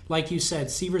right. Like you said,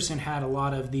 Severson had a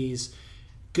lot of these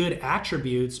good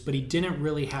attributes, but he didn't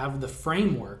really have the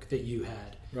framework that you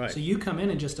had. Right. So you come in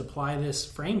and just apply this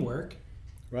framework.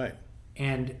 Right.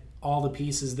 And all the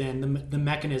pieces, then the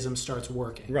mechanism starts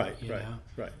working. Right,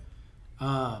 right.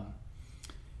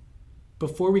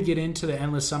 Before we get into the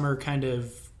Endless Summer kind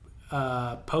of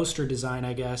poster design,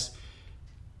 I guess,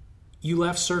 you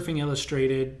left Surfing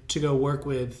Illustrated to go work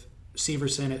with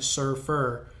Severson at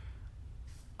Surfer.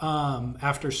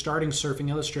 After starting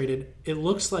Surfing Illustrated, it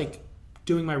looks like,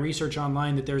 doing my research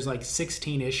online, that there's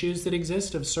 16 issues that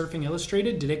exist of Surfing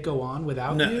Illustrated. Did it go on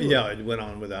without you? Yeah, it went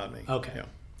on without me. Okay. Yeah.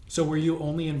 So were you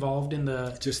only involved in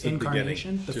the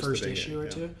incarnation, the first issue or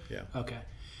two? Yeah. Okay.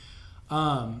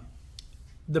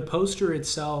 The poster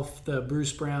itself, the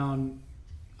Bruce Brown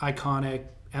iconic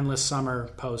Endless Summer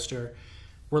poster,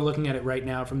 we're looking at it right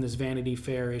now from this Vanity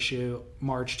Fair issue,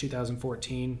 March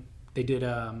 2014. They did,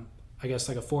 I guess,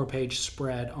 a 4-page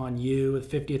spread on you,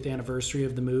 the 50th anniversary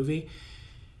of the movie.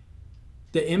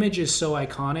 The image is so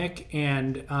iconic,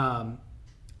 and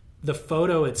the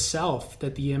photo itself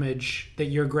that the image that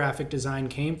your graphic design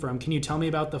came from. Can you tell me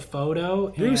about the photo?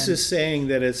 Bruce is saying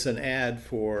that it's an ad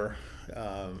for,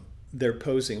 they're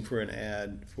posing for an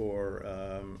ad for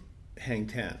Hang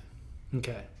 10.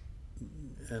 Okay.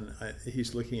 And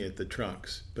he's looking at the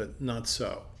trunks, but not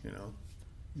so, you know.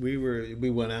 We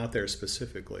went out there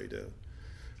specifically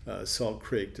to Salt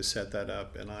Creek to set that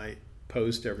up, and I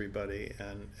posed everybody,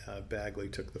 and Bagley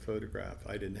took the photograph.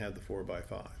 I didn't have the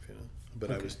 4x5, you know,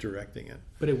 but I was directing it.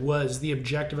 But it was, the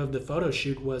objective of the photo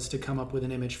shoot was to come up with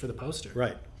an image for the poster.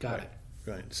 Right. Got it.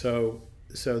 Right. So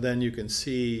then you can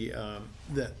see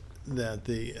that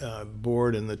the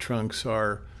board and the trunks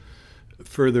are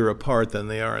further apart than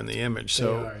they are in the image.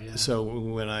 So so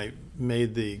when I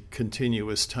made the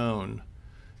continuous tone,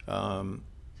 you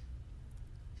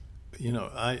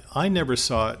know, I never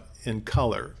saw it in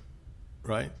color,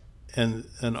 right? And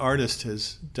an artist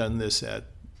has done this at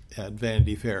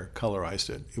Vanity Fair,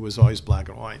 colorized it. It was always black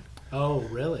and white. Oh,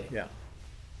 really? Yeah.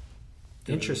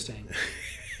 Interesting.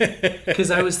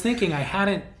 Because I was thinking I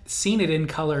hadn't seen it in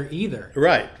color either.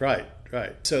 Right.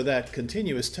 So that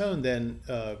continuous tone then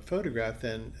photograph,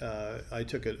 then I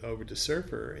took it over to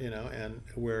Surfer, you know, and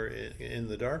where in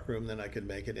the darkroom, then I could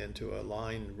make it into a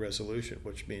line resolution,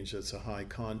 which means it's a high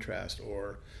contrast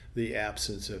or the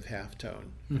absence of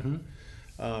halftone. Mm-hmm.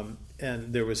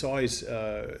 And there was always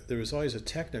a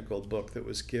technical book that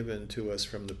was given to us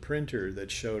from the printer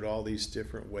that showed all these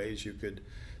different ways you could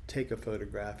take a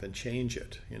photograph and change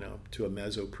it, you know, to a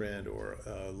mesoprint or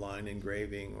a line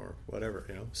engraving or whatever,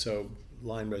 you know, so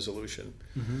line resolution.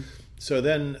 Mm-hmm. So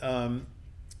then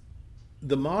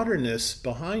the modernness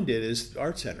behind it is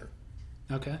Art Center.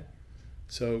 Okay.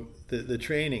 So the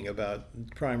training about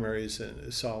primaries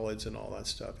and solids and all that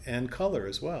stuff, and color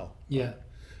as well. Yeah.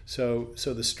 So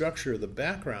the structure of the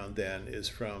background then is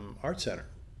from Art Center,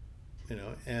 you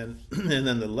know, and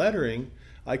then the lettering,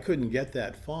 I couldn't get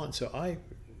that font, so I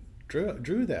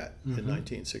drew that in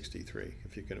 1963,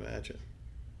 if you can imagine,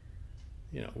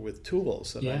 you know, with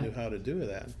tools that I knew how to do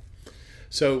that.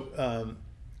 So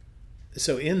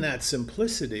so in that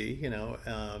simplicity, you know,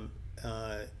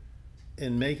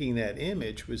 in making that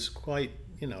image was quite,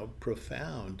 you know,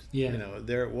 profound. Yeah. You know,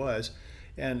 there it was,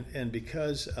 and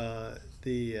because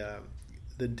the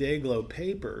Dayglow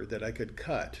paper that I could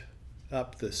cut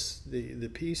up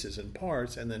the pieces and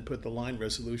parts and then put the line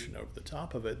resolution over the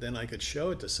top of it, then I could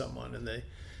show it to someone, and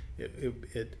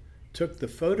it took the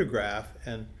photograph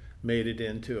and made it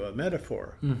into a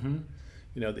metaphor. Mm-hmm.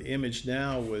 You know, the image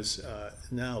now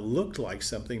looked like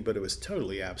something, but it was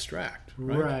totally abstract.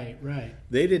 Right. Right.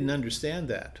 They didn't understand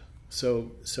that.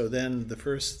 So then the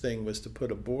first thing was to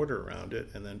put a border around it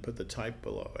and then put the type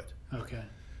below it. Okay.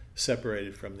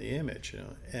 Separated from the image, you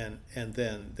know, and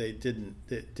then they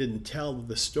didn't tell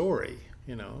the story,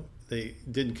 you know, they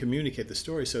didn't communicate the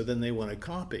story, so then they wanted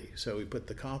copy, so we put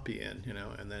the copy in, you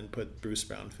know, and then put Bruce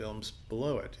Brown Films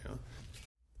below it, you know.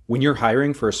 When you're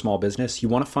hiring for a small business, you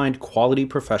want to find quality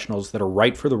professionals that are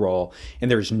right for the role, and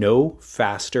there's no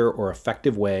faster or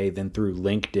effective way than through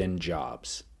LinkedIn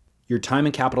Jobs. Your time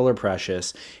and capital are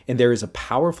precious, and there is a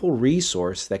powerful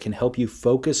resource that can help you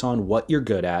focus on what you're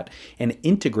good at and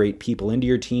integrate people into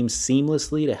your team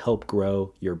seamlessly to help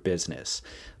grow your business.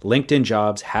 LinkedIn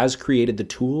Jobs has created the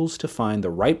tools to find the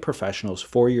right professionals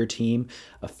for your team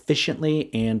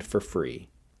efficiently and for free.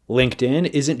 LinkedIn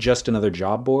isn't just another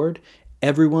job board.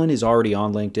 Everyone is already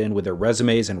on LinkedIn with their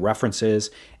resumes and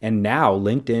references, and now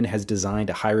LinkedIn has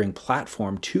designed a hiring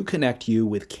platform to connect you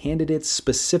with candidates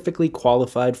specifically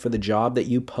qualified for the job that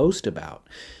you post about.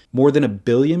 More than 1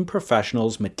 billion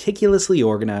professionals meticulously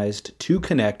organized to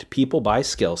connect people by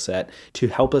skill set to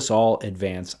help us all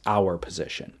advance our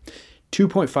position.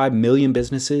 2.5 million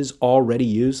businesses already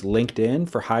use LinkedIn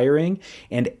for hiring,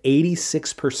 and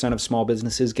 86% of small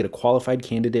businesses get a qualified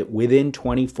candidate within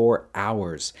 24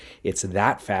 hours. It's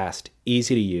that fast,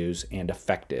 easy to use, and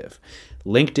effective.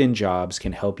 LinkedIn Jobs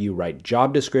can help you write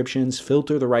job descriptions,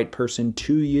 filter the right person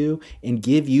to you, and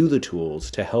give you the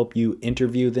tools to help you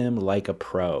interview them like a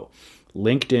pro.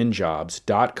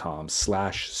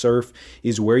 LinkedInjobs.com/surf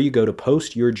is where you go to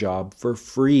post your job for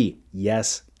free.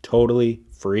 Yes, totally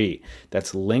free.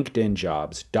 That's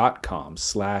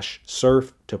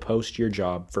LinkedInjobs.com/surf to post your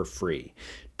job for free.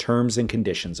 Terms and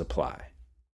conditions apply.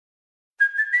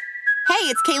 Hey,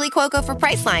 it's Kaylee Cuoco for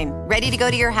Priceline. Ready to go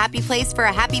to your happy place for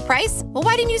a happy price? Well,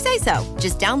 why didn't you say so?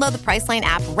 Just download the Priceline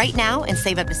app right now and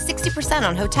save up to 60%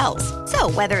 on hotels.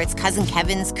 So whether it's Cousin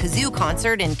Kevin's Kazoo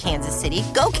Concert in Kansas City,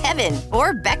 go Kevin,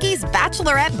 or Becky's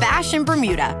Bachelorette Bash in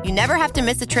Bermuda, you never have to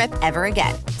miss a trip ever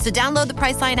again. So download the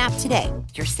Priceline app today.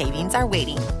 Your savings are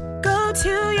waiting. Go to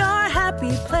your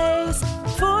happy place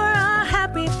for a happy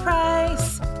happy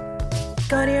price.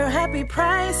 Go to your happy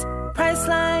price,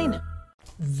 Priceline.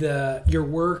 Your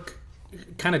work,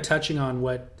 kind of touching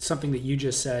on something that you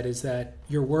just said, is that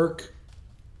your work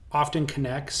often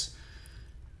connects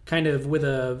kind of with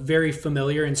a very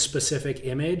familiar and specific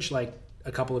image, like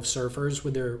a couple of surfers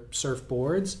with their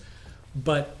surfboards,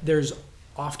 but there's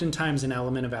oftentimes an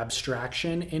element of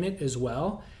abstraction in it as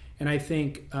well. And I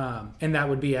think, and that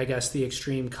would be, I guess, the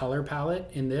extreme color palette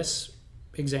in this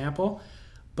example.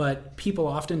 But people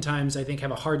oftentimes, I think,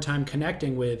 have a hard time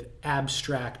connecting with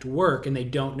abstract work, and they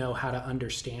don't know how to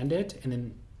understand it, and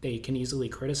then they can easily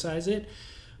criticize it.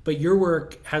 But your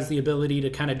work has the ability to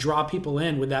kind of draw people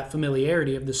in with that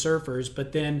familiarity of the surfers,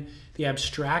 but then the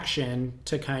abstraction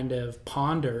to kind of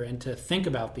ponder and to think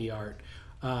about the art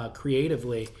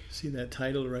creatively. See that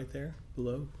title right there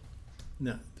below?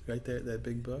 No, right there, that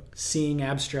big book? Seeing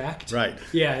Abstract? Right.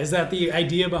 Yeah, is that the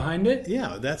idea behind it?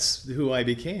 Yeah, that's who I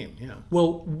became, yeah.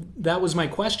 Well, that was my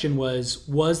question, was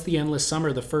The Endless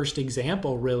Summer the first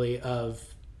example, really, of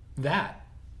that?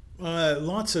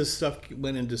 Lots of stuff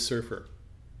went into Surfer.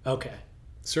 Okay.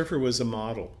 Surfer was a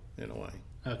model, in a way.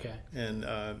 Okay.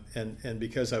 And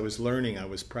because I was learning, I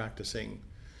was practicing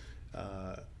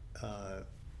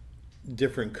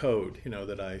different code,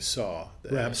 that I saw,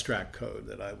 the abstract code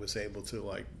that I was able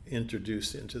to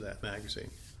introduce into that magazine.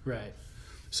 Right.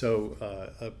 So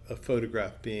a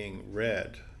photograph being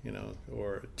red,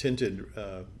 or tinted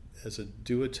as a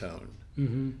duotone.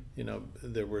 Mm-hmm.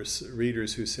 There were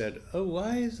readers who said, "Oh,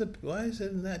 why is it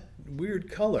in that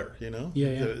weird color?"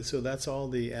 Yeah. So that's all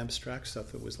the abstract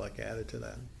stuff that was added to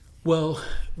that. Well,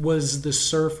 was the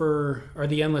Surfer or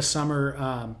the Endless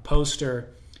Summer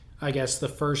poster, I guess, the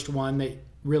first one that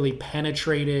really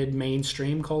penetrated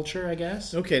mainstream culture, I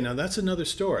guess? Okay, now that's another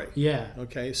story. Yeah.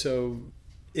 Okay, so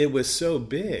it was so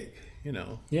big,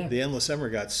 Yeah. The Endless Summer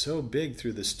got so big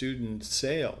through the student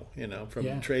sale,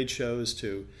 from trade shows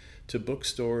to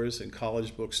bookstores and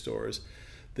college bookstores.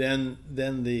 Then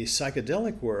the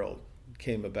psychedelic world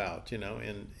came about,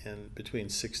 in between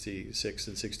 66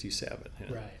 and 67.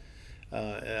 Right.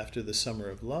 After the Summer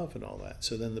of Love and all that.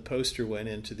 So then the poster went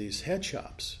into these head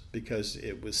shops because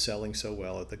it was selling so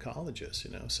well at the colleges,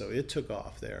 so it took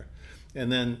off there.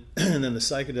 And then the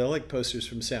psychedelic posters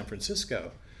from San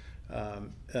Francisco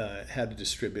had a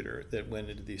distributor that went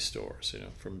into these stores,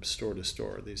 from store to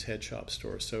store, these head shop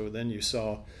stores. So then you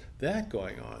saw that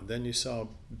going on. Then you saw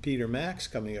Peter Max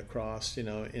coming across,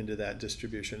 into that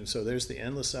distribution. So there's the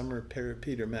Endless Summer,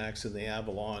 Peter Max, and the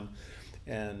Avalon,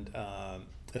 and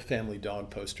the Family Dog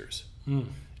posters,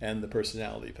 and the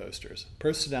personality posters.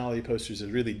 Personality posters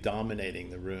is really dominating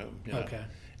the room. Okay.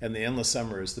 And the Endless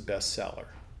Summer is the best seller.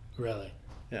 Really?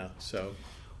 Yeah. So.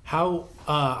 How,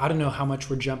 I don't know how much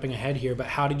we're jumping ahead here, but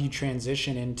how did you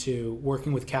transition into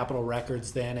working with Capitol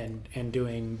Records then and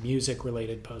doing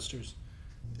music-related posters?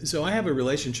 So I have a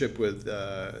relationship with,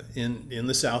 in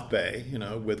the South Bay,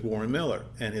 with Warren Miller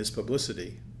and his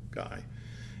publicity guy.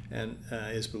 And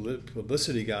his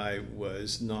publicity guy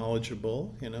was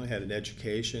knowledgeable, had an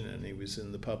education, and he was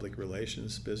in the public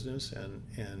relations business,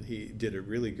 and he did a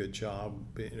really good job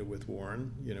with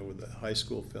Warren, with the high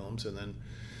school films, and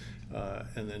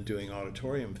then doing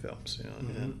auditorium films,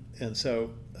 Mm-hmm. and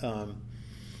so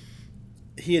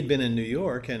he had been in New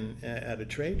York and at a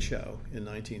trade show in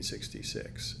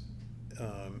 1966.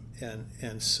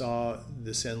 And saw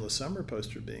this Endless Summer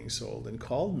poster being sold and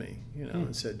called me,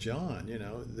 and said, "John,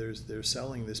 they're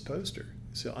selling this poster."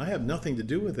 So I have nothing to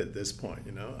do with it at this point,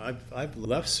 I've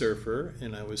left Surfer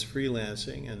and I was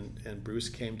freelancing, and Bruce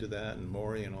came to that, and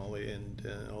Maury and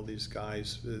all these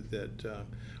guys that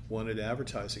wanted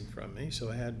advertising from me.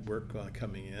 So I had work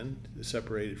coming in,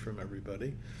 separated from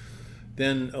everybody.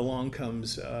 Then along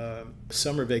comes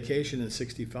summer vacation in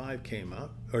 65 came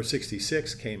up, or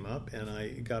 66 came up, and I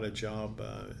got a job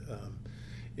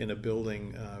in a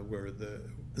building where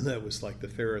that was like the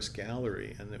Ferris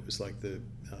Gallery, and it was like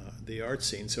the art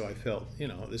scene. So I felt,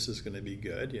 this is going to be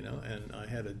good, and I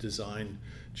had a design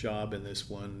job in this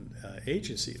one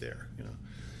agency there,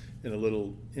 in a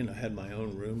little, had my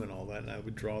own room and all that, and I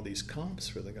would draw these comps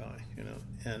for the guy,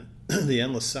 and the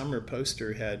Endless Summer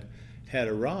poster had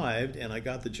arrived, and I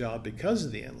got the job because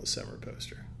of the Endless Summer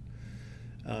poster.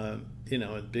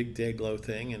 A big day glow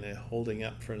thing, and they're holding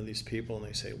up in front of these people, and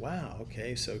they say, "Wow,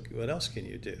 okay, so what else can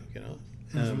you do?"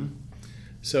 Mm-hmm.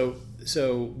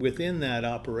 So within that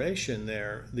operation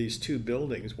there, these two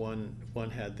buildings, one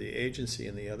had the agency,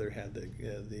 and the other had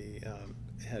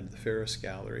the Ferris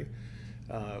Gallery,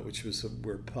 which was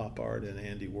where pop art and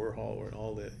Andy Warhol and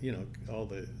all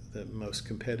the most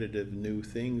competitive new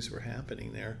things were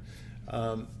happening there.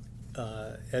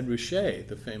 Ed Ruscha,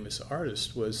 the famous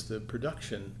artist, was the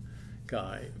production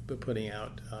guy, putting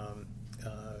out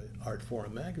Art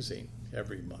Forum magazine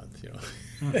every month,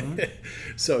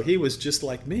 So he was just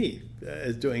like me,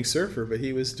 doing Surfer, but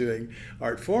he was doing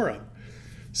Art Forum.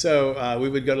 So we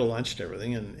would go to lunch and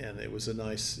everything, and it was a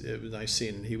nice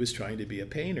scene. He was trying to be a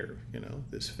painter,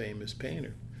 this famous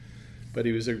painter, but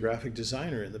he was a graphic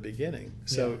designer in the beginning.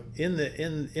 So in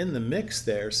the mix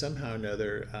there, somehow or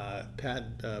another,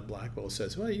 Pat Blackwell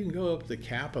says, "Well, you can go up to the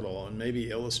Capitol and maybe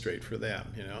illustrate for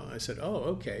them." I said, "Oh,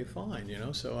 okay, fine."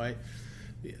 So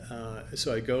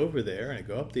I go over there and I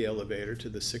go up the elevator to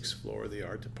the 6th floor of the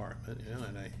art department,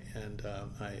 and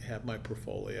I have my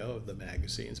portfolio of the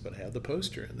magazines, but I have the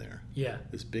poster in there. Yeah.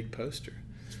 This big poster.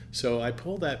 So I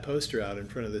pull that poster out in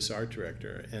front of this art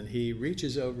director, and he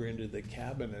reaches over into the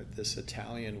cabinet, this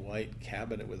Italian white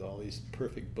cabinet with all these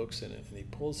perfect books in it, and he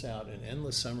pulls out an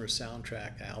Endless Summer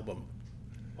soundtrack album.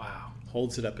 Wow.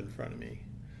 Holds it up in front of me.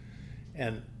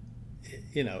 And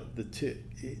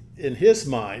in his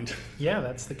mind,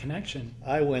 that's the connection.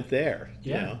 I went there.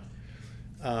 Yeah.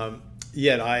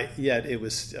 Yet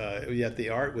the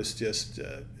art was just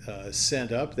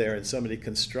sent up there, and somebody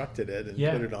constructed it and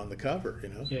put it on the cover.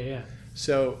 Yeah.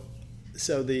 So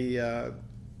the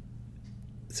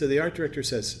art director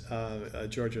says,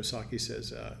 George Osaki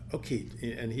says, okay,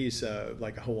 and he's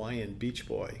like a Hawaiian beach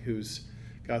boy who's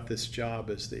got this job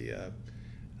as the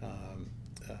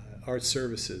art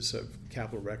services of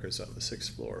Capitol Records on the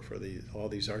 6th floor for all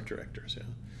these art directors.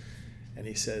 And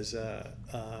he says,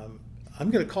 I'm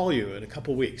going to call you in a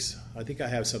couple weeks. I think I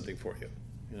have something for you.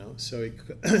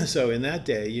 So in that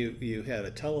day, you had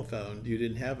a telephone. You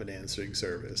didn't have an answering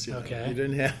service. Okay. You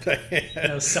didn't have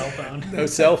no cell phone. No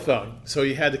cell phone. So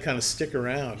you had to kind of stick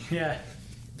around. Yeah.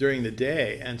 During the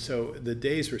day, and so the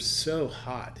days were so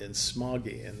hot and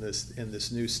smoggy in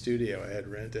this new studio I had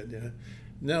rented.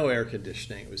 No air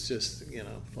conditioning. It was just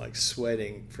like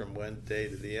sweating from one day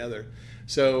to the other.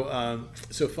 So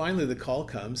finally the call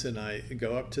comes, and I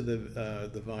go up to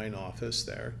the Vine office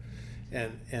there,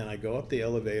 and I go up the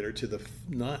elevator to the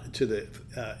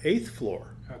 8th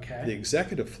floor, the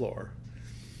executive floor,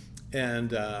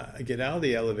 and I get out of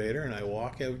the elevator and I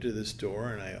walk over to this door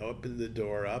and I open the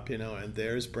door up, and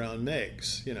there's Brown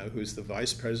Meigs, who's the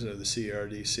vice president of the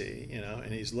CRDC,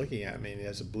 and he's looking at me, and he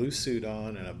has a blue suit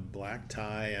on and a black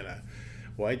tie and a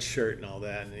white shirt and all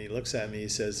that, and he looks at me, he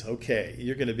says, "Okay,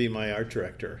 you're going to be my art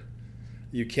director.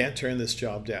 You can't turn this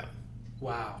job down."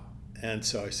 Wow. And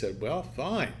so I said, "Well,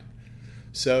 fine."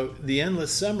 So the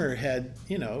Endless Summer had,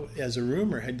 as a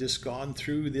rumor, had just gone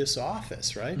through this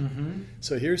office, right? Mm-hmm.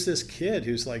 So here's this kid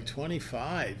who's like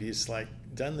 25. He's like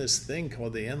done this thing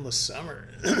called the Endless Summer.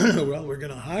 Well, we're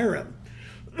going to hire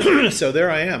him. So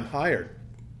there I am, hired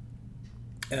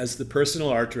as the personal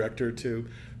art director to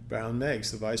Brown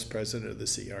Meigs, the vice president of the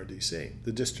CRDC,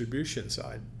 the distribution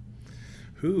side,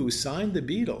 who signed the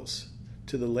Beatles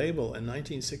to the label in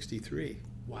 1963.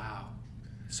 Wow.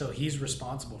 So he's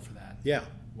responsible for that. Yeah.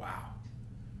 Wow.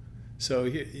 So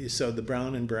the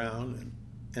Brown and Brown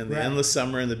and the Right. Endless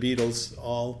Summer and the Beatles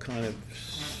all kind of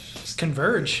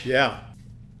converge. Yeah.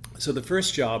 So the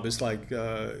first job is like,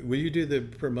 will you do the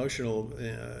promotional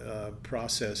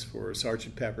process for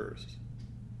Sgt. Pepper's?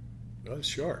 Oh,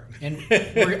 sure. And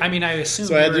I assume.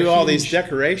 So I had to do all these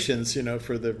decorations,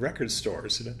 for the record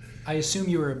stores. I assume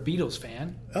you were a Beatles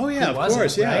fan. Oh yeah, of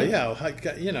course. Yeah, right? yeah.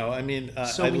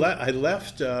 I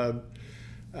left.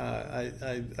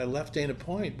 I left Dana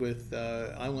Point with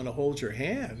 "I Want to Hold Your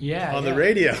Hand" on the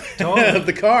radio of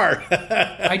the car.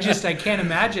 I can't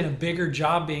imagine a bigger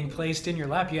job being placed in your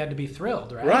lap. You had to be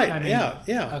thrilled, right? Right.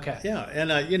 Yeah. Okay. Yeah,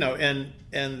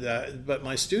 and but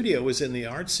my studio was in the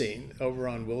art scene over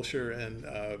on Wilshire and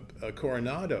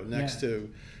Coronado, next to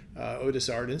Otis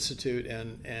Art Institute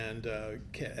and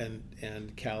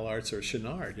Cal Arts or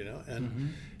Chenard,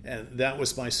 and that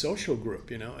was my social group,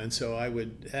 and so I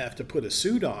would have to put a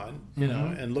suit on,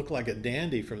 and look like a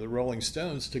dandy from the Rolling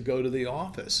Stones to go to the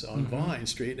office on Vine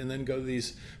Street, and then go to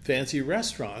these fancy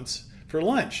restaurants for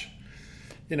lunch,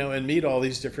 and meet all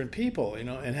these different people, and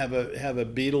have a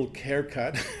Beatle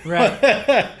haircut.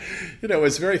 Right. It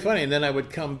was very funny. And then I would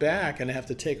come back and have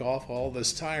to take off all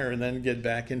this tire and then get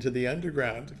back into the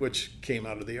underground, which came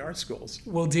out of the art schools.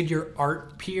 Well, did your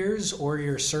art peers or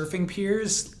your surfing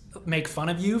peers make fun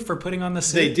of you for putting on the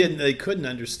suit? They didn't. They couldn't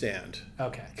understand.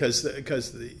 Okay. Because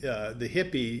the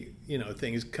hippie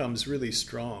thing comes really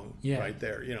strong right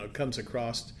there. It comes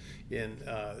across in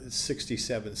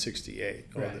 67, 68,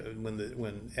 right.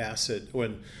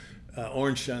 when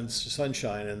Orange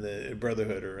Sunshine and the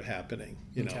Brotherhood are happening.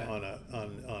 On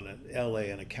an LA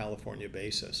and a California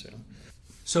basis.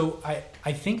 So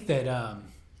I think that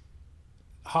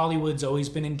Hollywood's always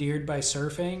been endeared by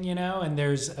surfing, and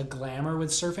there's a glamour with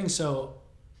surfing. So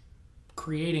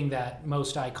creating that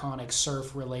most iconic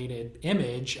surf-related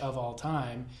image of all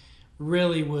time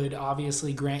really would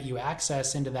obviously grant you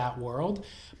access into that world.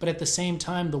 But at the same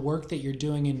time, the work that you're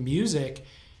doing in music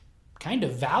kind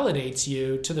of validates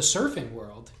you to the surfing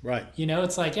world. Right.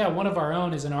 It's like, yeah, one of our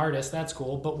own is an artist, that's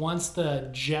cool. But once the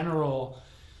general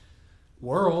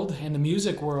world and the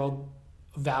music world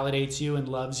validates you and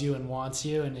loves you and wants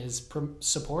you and is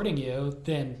supporting you,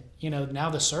 then,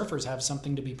 now the surfers have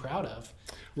something to be proud of.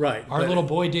 Right. Our little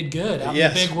boy did good out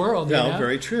in the big world. No,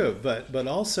 very true. But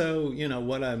also,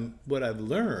 what I've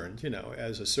learned,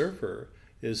 as a surfer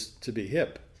is to be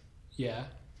hip. Yeah.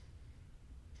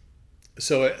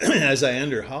 So as I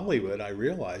enter Hollywood, I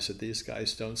realize that these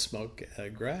guys don't smoke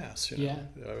grass. Yeah.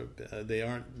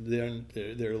 They're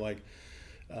like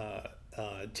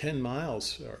 10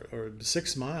 miles or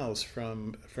 6 miles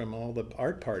from all the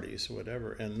art parties or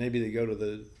whatever, and maybe they go to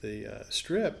the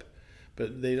strip.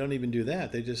 But they don't even do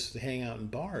that. They just hang out in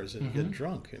bars and get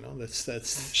drunk.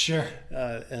 That's sure.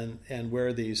 And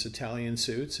wear these Italian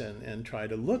suits and try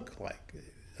to look like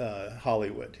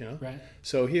Hollywood. Right.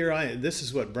 So this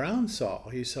is what Brown saw.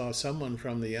 He saw someone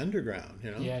from the underground.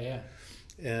 Yeah.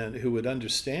 And who would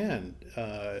understand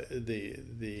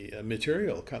the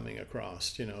material coming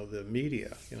across. The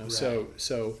media. Right.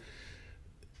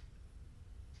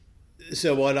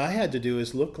 So what I had to do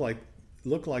is look like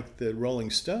the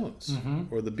Rolling Stones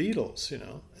or the Beatles,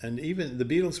 and even the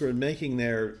Beatles were making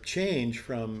their change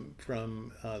from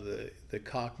the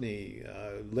Cockney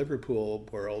Liverpool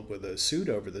world with a suit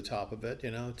over the top of it,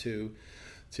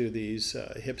 to these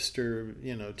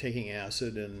hipster, taking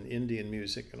acid and Indian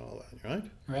music and all that, right?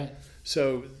 Right.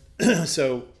 So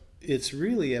it's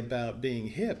really about being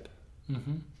hip,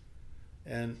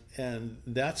 and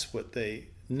that's what they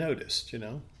noticed,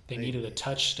 They needed a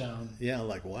touchstone. Yeah,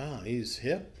 like, wow, he's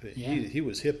hip. Yeah. He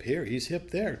was hip here. He's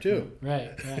hip there, too.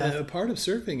 Right. And a part of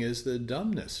surfing is the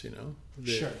dumbness,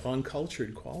 the sure.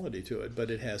 uncultured quality to it, but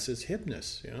it has its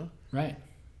hipness, Right.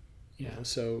 Yeah.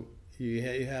 So you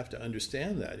have to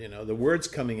understand that, the words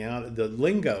coming out, the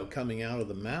lingo coming out of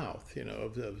the mouth,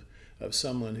 of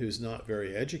someone who's not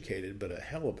very educated, but a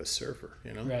hell of a surfer,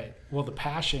 Right. Well, the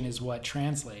passion is what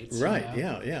translates. Right.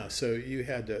 Yeah. So you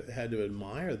had to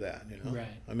admire that, Right.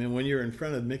 I mean, when you're in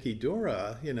front of Mickey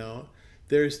Dora,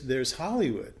 there's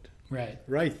Hollywood. Right.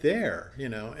 Right there,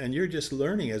 and you're just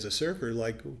learning as a surfer,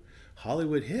 like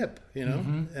Hollywood hip,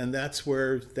 and that's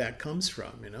where that comes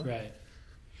from, Right.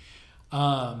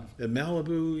 The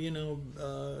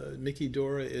Malibu, Mickey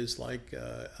Dora is like,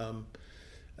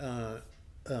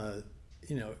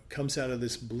 comes out of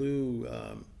this blue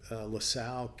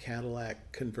LaSalle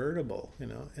Cadillac convertible,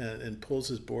 and pulls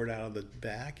his board out of the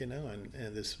back, and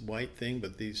this white thing,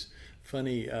 but these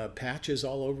funny patches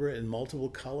all over it in multiple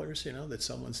colors, that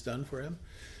someone's done for him,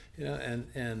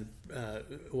 and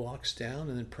walks down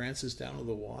and then prances down to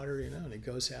the water, and he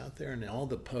goes out there and all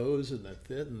the pose and the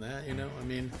fit and that, I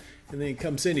mean, and then he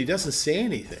comes in, he doesn't say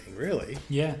anything really.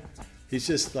 Yeah. He's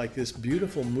just like this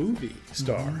beautiful movie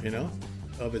star,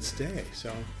 of its day.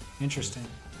 So interesting.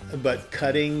 But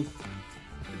cutting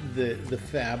the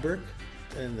fabric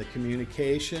and the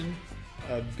communication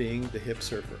of being the hip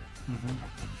surfer.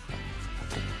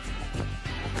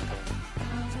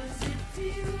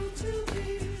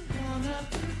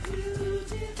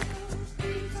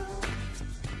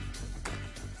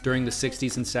 During the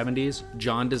 60s and 70s,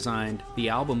 John designed the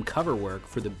album cover work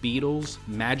for the Beatles'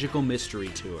 Magical Mystery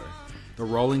Tour, the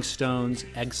Rolling Stones'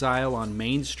 Exile on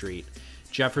Main Street,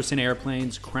 Jefferson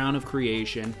Airplane's Crown of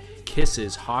Creation,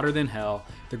 Kiss's Hotter Than Hell,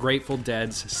 the Grateful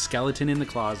Dead's Skeleton in the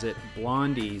Closet,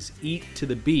 Blondie's Eat to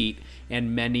the Beat,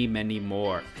 and many, many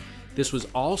more. This was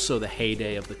also the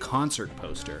heyday of the concert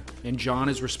poster, and John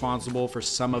is responsible for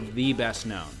some of the best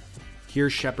known.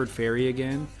 Here's Shepard Fairey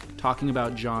again, talking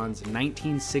about John's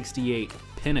 1968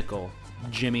 pinnacle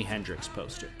Jimi Hendrix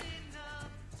poster.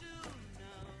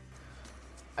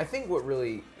 I think what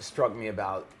really struck me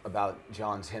about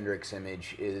John's Hendrix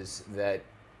image is that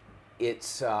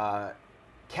it's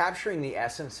capturing the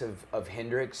essence of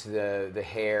Hendrix, the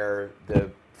hair, the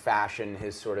fashion,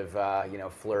 his sort of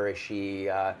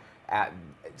flourishy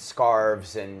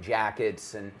scarves and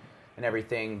jackets and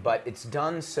everything, but it's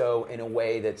done so in a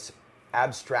way that's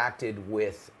abstracted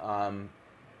with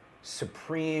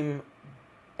supreme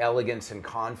elegance and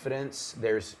confidence.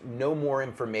 There's no more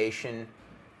information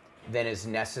than is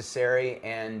necessary,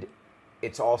 and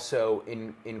it's also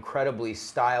incredibly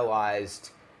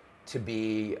stylized to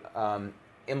be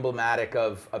emblematic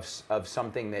of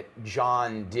something that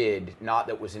John did, not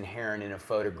that was inherent in a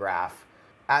photograph.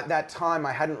 At that time,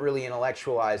 I hadn't really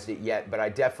intellectualized it yet, but I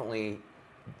definitely,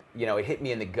 it hit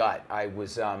me in the gut. I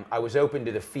was open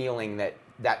to the feeling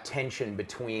that tension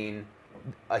between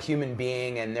a human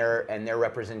being and their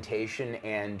representation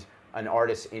and an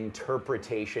artist's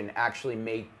interpretation actually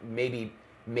maybe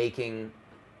making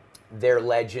their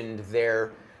legend,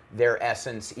 their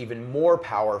essence even more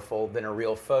powerful than a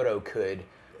real photo could.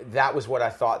 That was what I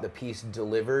thought the piece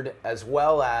delivered, as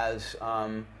well as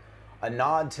a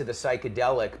nod to the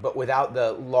psychedelic, but without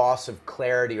the loss of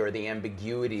clarity or the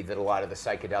ambiguity that a lot of the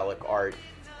psychedelic art,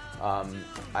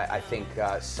 I think,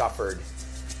 suffered.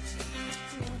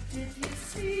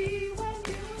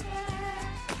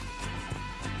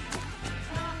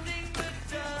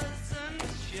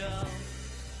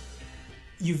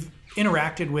 You've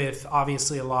interacted with,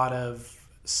 obviously, a lot of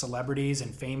celebrities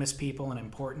and famous people and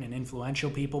important and influential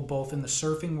people, both in the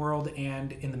surfing world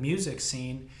and in the music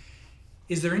scene.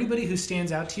 Is there anybody who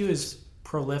stands out to you as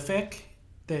prolific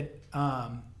that,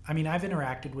 I've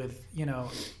interacted with,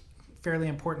 fairly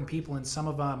important people, and some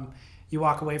of them you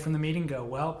walk away from the meeting and go,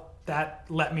 well, that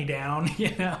let me down,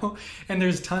 and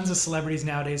there's tons of celebrities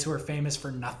nowadays who are famous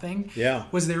for nothing. Yeah.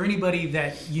 Was there anybody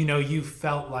that, you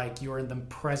felt like you were in the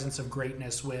presence of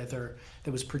greatness with, or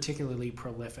that was particularly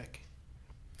prolific?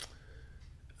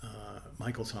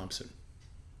 Michael Thompson.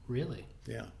 Really?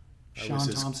 Yeah. Sean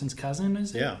Thompson's cousin,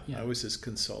 is it? Yeah, I was his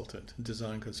consultant,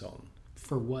 design consultant.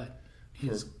 For what?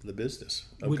 For the business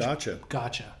of Gotcha.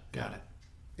 Gotcha, got it.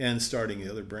 And starting the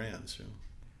other brands.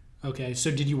 Okay, so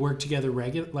did you work together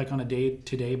like on a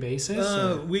day-to-day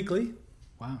basis? Weekly.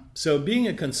 Wow. So being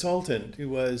a consultant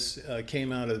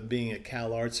came out of being at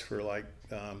Cal Arts for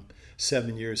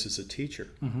 7 years as a teacher,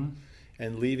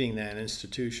 and leaving that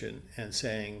institution and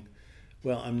saying,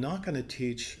 well, I'm not going to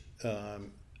teach a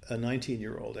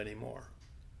 19-year-old anymore.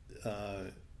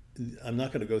 I'm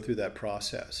not going to go through that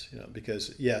process,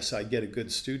 because yes, I get a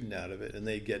good student out of it and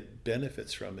they get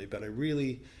benefits from me, but I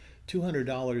really,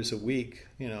 $200 a week,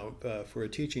 for a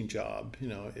teaching job,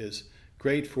 is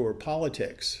great for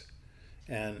politics,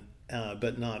 and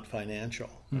but not financial.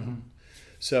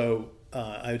 So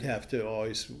I'd have to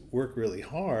always work really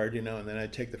hard, and then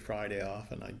I'd take the Friday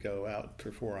off and I'd go out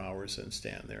for 4 hours and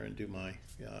stand there and do my,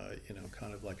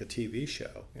 kind of like a TV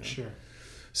show. Sure.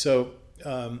 So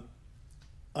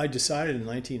I decided in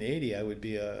 1980 I would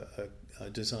be a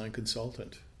design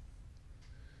consultant.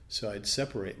 So I'd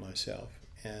separate myself,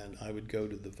 and I would go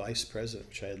to the vice president,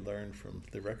 which I had learned from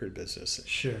the record business.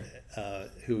 Sure.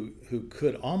 Who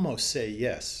could almost say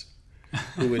yes,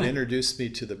 who would introduce me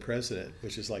to the president,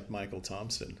 which is like Michael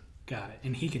Thompson. Got it.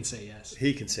 And he can say yes.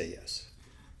 He can say yes.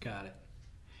 Got it.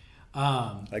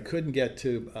 I couldn't get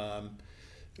to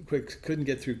couldn't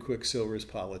get through Quicksilver's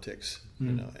politics,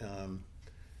 and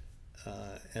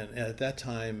at that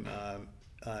time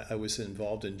I was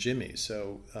involved in Jimmy,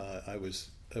 so I was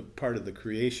a part of the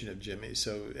creation of Jimmy,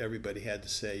 so everybody had to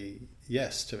say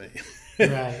yes to me.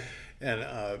 Right.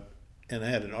 And I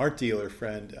had an art dealer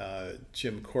friend,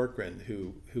 Jim Corcoran,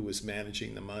 who was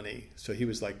managing the money, so he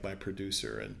was like my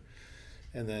producer,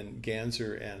 and then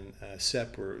Ganser and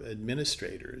Sepp were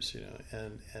administrators,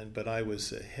 but I was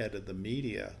the head of the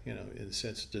media, in the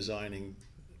sense of designing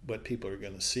what people are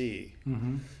going to see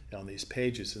on these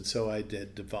pages. And so I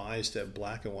devised a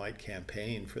black and white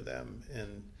campaign for them,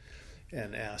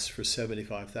 and asked for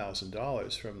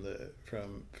 $75,000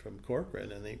 from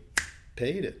Corcoran, and they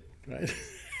paid it, right?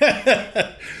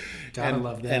 Gotta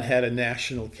love that. And had a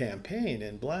national campaign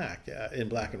in black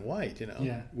and white,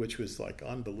 which was like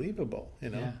unbelievable,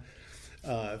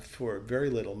 for very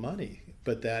little money.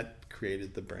 But that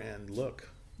created the brand look.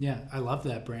 Yeah, I loved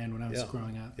that brand when I was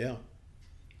growing up. Yeah.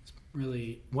 It's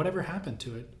really, whatever happened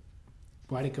to it?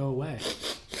 Why'd it go away?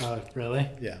 Really?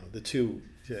 Yeah, the two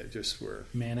just were...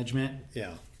 Management?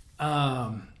 Yeah.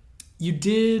 You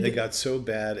did... They got so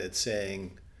bad at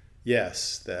saying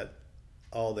yes that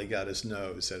all they got is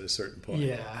no's at a certain point.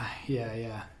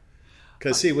 Yeah.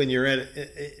 Because see, when you're at,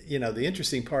 the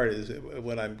interesting part is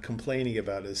what I'm complaining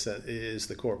about is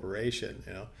the corporation.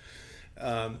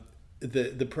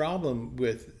 The problem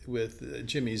with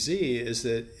Jimmy Z is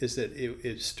that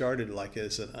it started like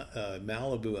as a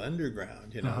Malibu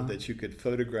underground, that you could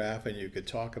photograph and you could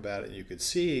talk about it and you could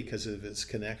see because of its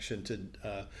connection to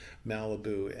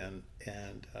Malibu and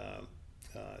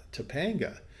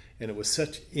Topanga. And it was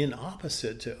such in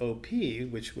opposite to OP,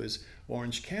 which was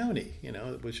Orange County,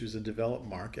 which was a developed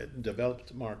market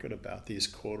about these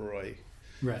corduroy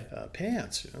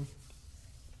pants,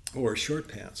 or short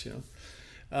pants,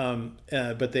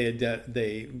 But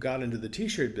they got into the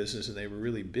T-shirt business, and they were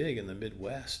really big in the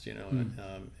Midwest, and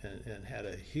had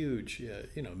a huge,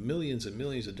 millions and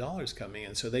millions of dollars coming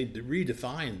in. So they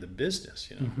redefined the business.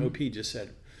 OP just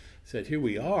said, here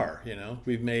we are.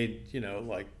 We've made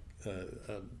like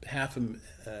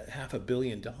 $500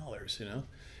 million.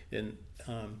 And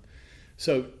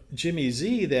so Jimmy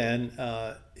Z then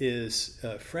is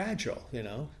fragile.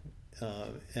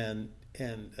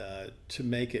 And to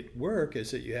make it work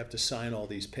is that you have to sign all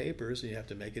these papers, and you have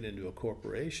to make it into a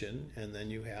corporation, and then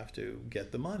you have to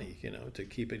get the money, to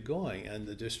keep it going, and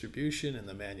the distribution and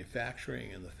the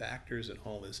manufacturing and the factors and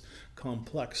all this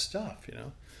complex stuff,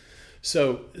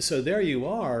 So there you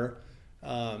are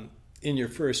in your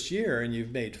first year, and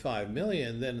you've made $5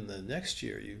 million. Then in the next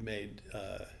year, you've made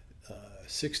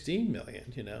 $16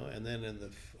 million, and then in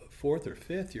the fourth or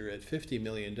fifth, you're at $50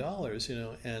 million,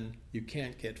 and you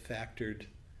can't get factored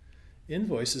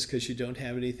invoices because you don't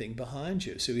have anything behind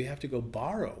you. So you have to go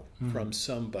borrow from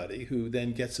somebody who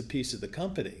then gets a piece of the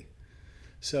company.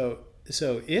 So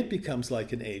it becomes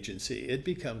like an agency. It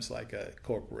becomes like a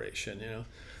corporation,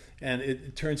 and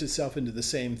it turns itself into the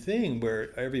same thing where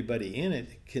everybody in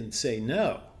it can say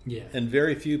no, and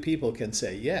very few people can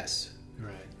say yes.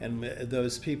 Right. And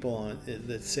those people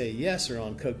that say yes are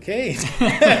on cocaine.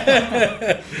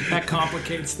 That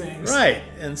complicates things. Right.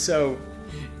 And so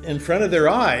in front of their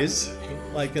eyes,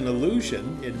 like an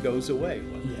illusion, it goes away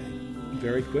one day,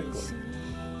 very quickly.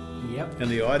 Yep.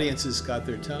 And the audience has got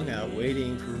their tongue out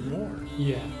waiting for more.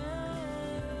 Yeah.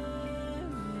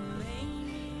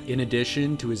 In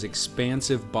addition to his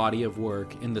expansive body of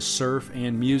work in the surf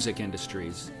and music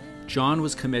industries, John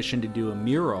was commissioned to do a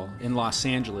mural in Los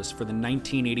Angeles for the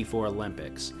 1984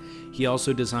 Olympics. He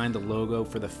also designed the logo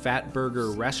for the Fat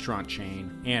Burger restaurant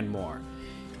chain and more.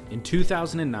 In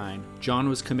 2009, John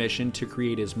was commissioned to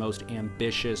create his most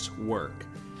ambitious work.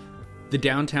 The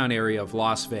downtown area of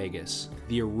Las Vegas,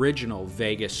 the original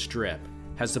Vegas Strip,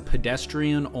 has a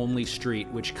pedestrian-only street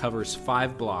which covers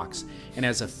 5 blocks and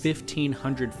has a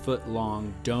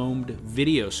 1,500-foot-long domed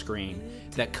video screen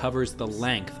that covers the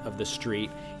length of the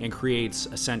street and creates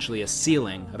essentially a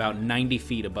ceiling about 90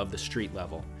 feet above the street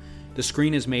level. The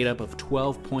screen is made up of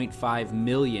 12.5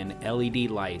 million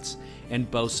LED lights and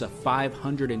boasts a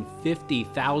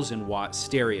 550,000-watt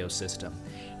stereo system.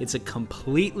 It's a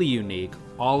completely unique,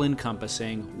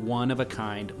 all-encompassing,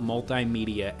 one-of-a-kind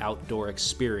multimedia outdoor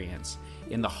experience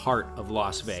in the heart of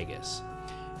Las Vegas.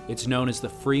 It's known as the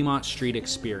Fremont Street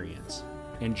Experience,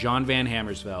 and John Van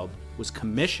Hamersveld was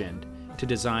commissioned to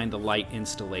design the light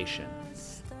installation.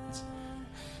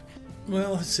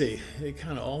 Well, let's see. It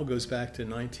kind of all goes back to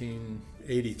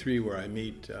 1983, where I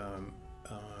meet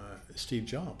Steve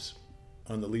Jobs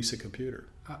on the Lisa computer.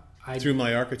 Through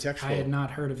my architectural... I had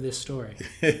not heard of this story.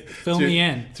 Fill me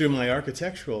in. Through my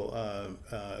architectural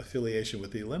affiliation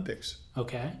with the Olympics.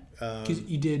 Okay. Because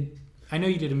you did... I know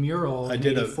you did a mural in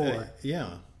 84. I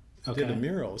did a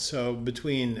mural. So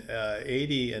between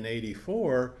 80 and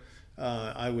 84,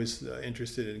 I was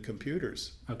interested in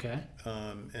computers. Okay.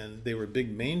 And they were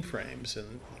big mainframes,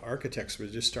 and architects were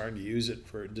just starting to use it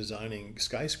for designing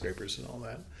skyscrapers and all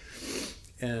that.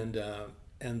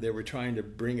 And they were trying to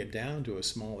bring it down to a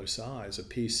smaller size, a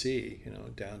PC,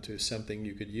 down to something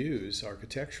you could use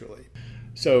architecturally.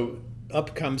 So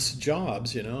up comes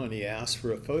Jobs, and he asked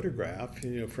for a photograph,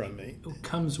 from me.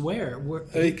 Comes where?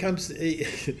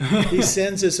 He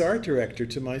sends his art director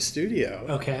to my studio.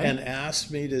 Okay. And asked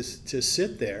me to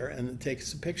sit there and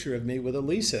takes a picture of me with a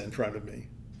Lisa in front of me.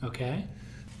 Okay.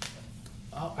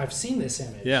 Oh, I've seen this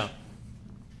image. Yeah.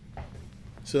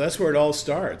 So that's where it all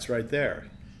starts, right there.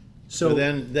 So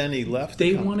then he left.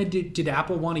 They wanted to. Did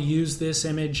Apple want to use this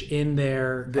image in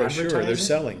their brochure? Advertising? They're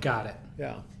selling. Got it.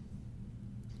 Yeah.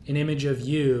 An image of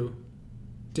you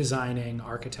designing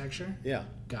architecture? Yeah.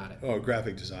 Got it. Oh, a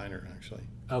graphic designer, actually.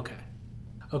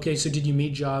 Okay, so did you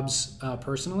meet Jobs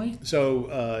personally?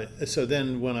 So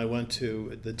then when I went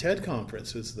to the TED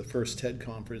conference, it was the first TED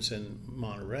conference in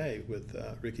Monterey with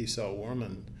Ricky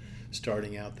Saul-Warman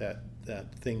starting out that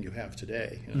thing you have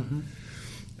today.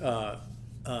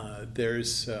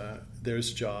 There's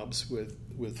Jobs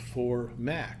with 4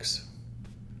 Macs.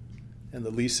 And the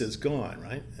Lisa's gone,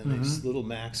 right? And these little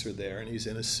Macs are there, and he's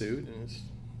in a suit. And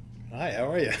hi,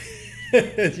 how are you?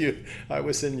 I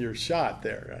was in your shot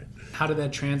there, right? How did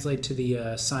that translate to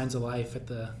the Signs of Life at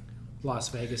the Las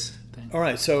Vegas thing? All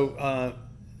right, so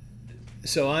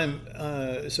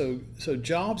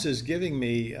Jobs is giving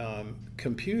me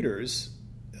computers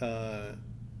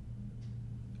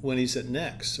when he's at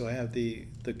Next. So I have the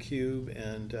Cube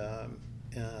and a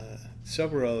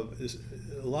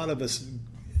lot of us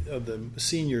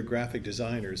senior graphic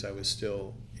designers, I was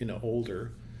still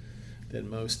older than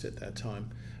most at that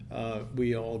time.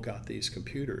 We all got these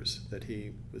computers that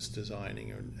he was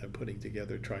designing and putting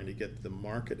together, trying to get the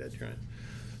market at your end.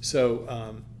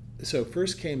 So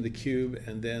first came the cube,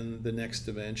 and then the next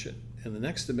dimension. And the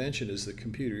next dimension is the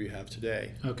computer you have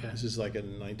today. Okay. This is like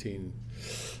in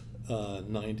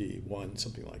 1991,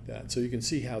 something like that. So you can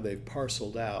see how they've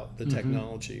parceled out the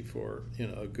technology for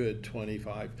a good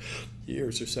 25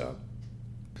 years or so.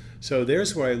 So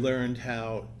there's where I learned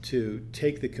how to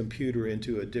take the computer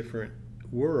into a different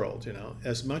world.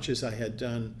 As much as I had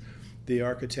done the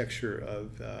architecture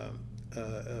of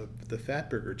the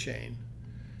Fatburger chain,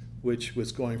 which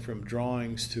was going from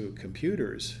drawings to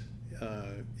computers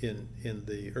in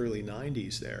the early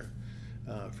 90s there,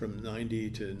 from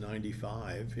 90 to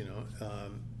 95,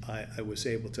 I was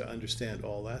able to understand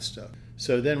all that stuff.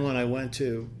 So then when I went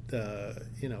to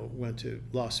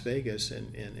Las Vegas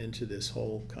and into this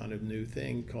whole kind of new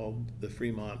thing called the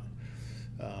Fremont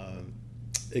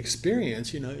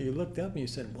experience, you looked up and you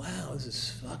said, wow, this is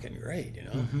fucking great,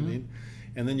 I mean,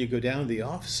 and then you go down to the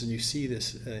office and you see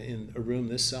this in a room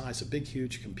this size, a big,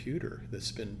 huge computer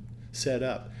that's been set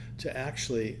up to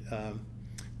actually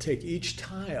take each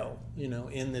tile,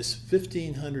 in this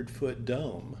 1,500-foot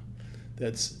dome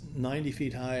that's 90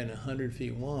 feet high and 100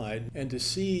 feet wide, and to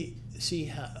see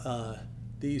how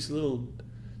these little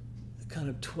kind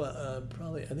of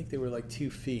probably, I think they were like 2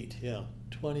 feet,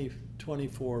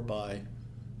 24 by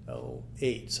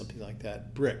 8, something like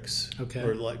that, bricks,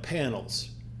 or like panels.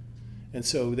 And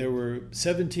so there were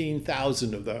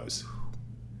 17,000 of those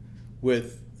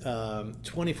with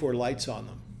 24 lights on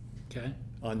them. Okay.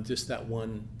 On just that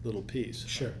one little piece.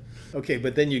 Sure. Okay,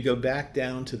 but then you go back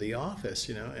down to the office,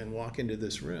 and walk into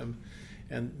this room,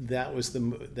 and that was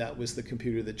the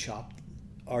computer that chopped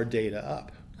our data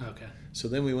up. Okay. So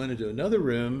then we went into another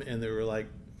room, and there were like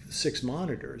 6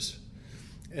 monitors,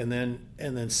 and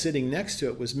then sitting next to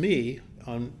it was me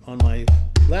on my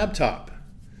laptop.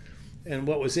 And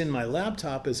what was in my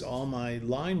laptop is all my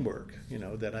line work,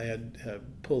 that I had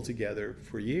pulled together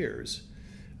for years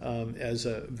as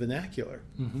a vernacular.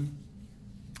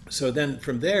 So then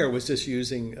from there was just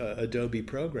using Adobe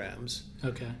programs,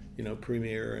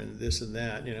 Premiere and this and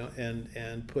that,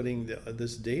 and putting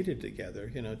this data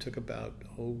together. Took about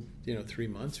 3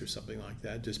 months or something like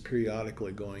that, just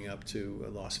periodically going up to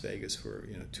Las Vegas for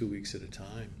 2 weeks at a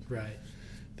time. Right.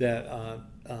 That I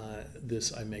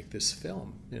make this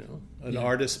film, an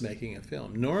artist making a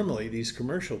film. Normally, these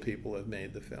commercial people have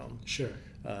made the film,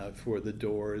 for The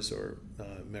Doors or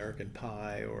American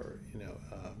Pie or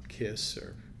Kiss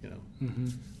or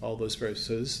all those various.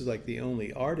 So this is like the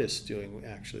only artist doing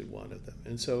actually one of them.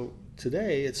 And so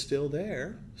today it's still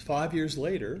there. 5 years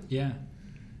later. Yeah.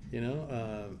 It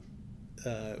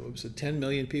was 10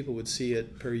 million people would see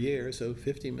it per year, so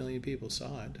 50 million people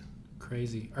saw it.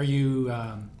 Crazy. Are you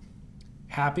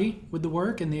happy with the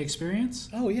work and the experience?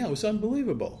 Oh yeah, it was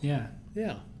unbelievable. Yeah.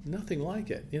 Yeah, nothing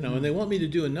like it. And they want me to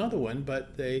do another one,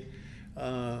 but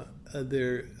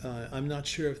I'm not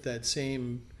sure if that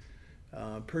same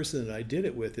person that I did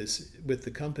it with is with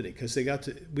the company, because we got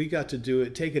to do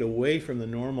it, take it away from the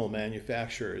normal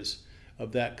manufacturers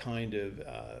of that kind of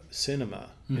cinema,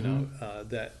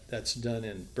 that's done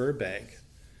in Burbank.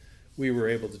 We were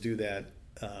able to do that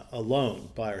alone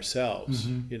by ourselves,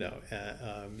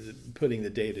 putting the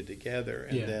data together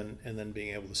and then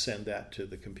being able to send that to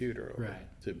the computer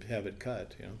to have it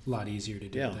cut. A lot easier to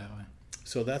do it that way.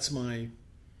 So that's my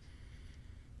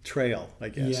trail, I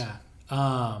guess. Yeah.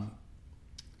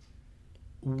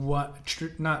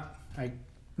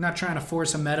 Not trying to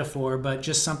force a metaphor, but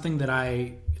just something that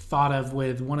I thought of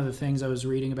with one of the things I was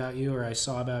reading about you or I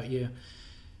saw about you.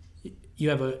 You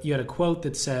had a quote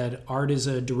that said, "Art is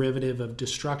a derivative of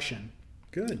destruction."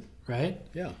 Good. Right?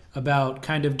 Yeah. About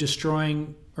kind of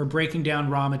destroying or breaking down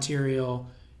raw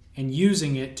material and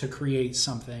using it to create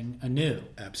something anew.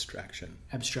 Abstraction.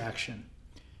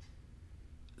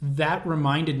 That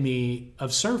reminded me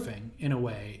of surfing in a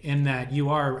way, in that you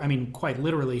are, quite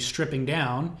literally stripping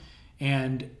down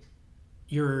and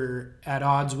you're at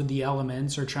odds with the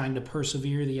elements or trying to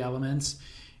persevere the elements,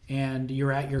 and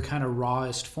you're at your kind of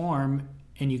rawest form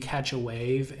and you catch a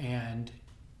wave, and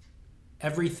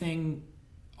everything,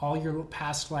 all your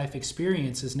past life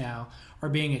experiences now are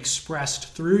being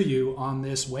expressed through you on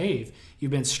this wave.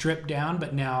 You've been stripped down,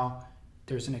 but now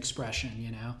there's an expression,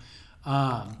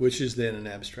 Which is then an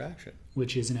abstraction.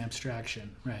 Which is an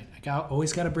abstraction, right.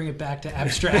 Always got to bring it back to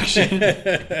abstraction.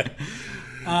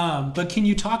 But can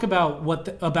you talk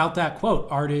about about that quote?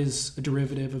 Art is a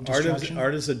derivative of destruction.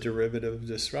 Art is a derivative of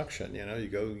destruction. You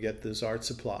go get those art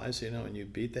supplies, and you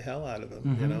beat the hell out of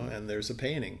them, and there's a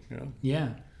painting, Yeah.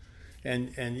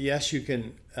 And yes, you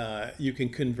can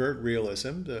convert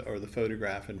realism or the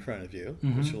photograph in front of you,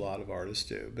 which a lot of artists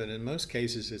do. But in most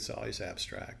cases, it's always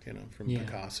abstract. From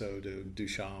Picasso to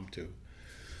Duchamp to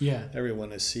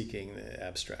everyone is seeking the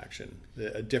abstraction,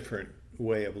 a different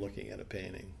way of looking at a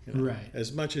painting. Right.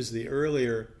 As much as the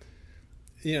earlier,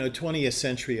 20th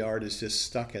century art is just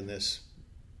stuck in this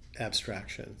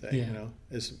abstraction thing. Yeah.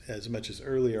 As much as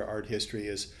earlier art history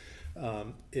is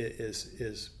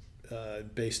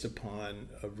based upon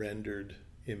a rendered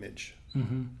image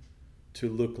to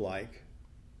look like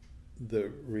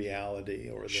the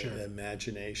reality or the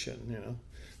imagination.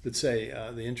 But say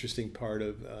the interesting part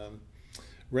of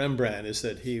Rembrandt is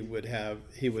that he would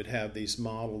have these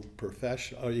modeled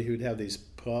professional, or he would have these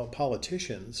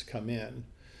politicians come in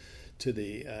to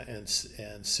the and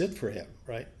sit for him,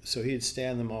 right? So he'd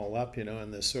stand them all up,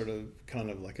 in this sort of kind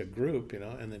of like a group,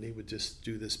 and then he would just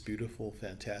do this beautiful,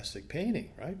 fantastic painting,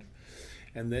 right?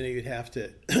 And then he would have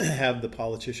to have the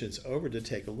politicians over to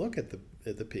take a look at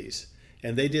the piece,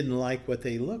 and they didn't like what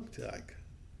they looked like.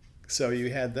 So you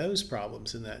had those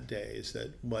problems in that day, is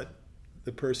that what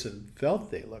the person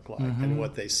felt they looked like and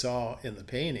what they saw in the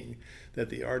painting that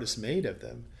the artist made of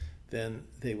them, then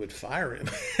they would fire him.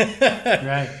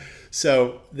 Right.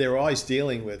 So they were always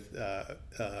dealing with,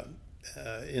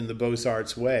 in the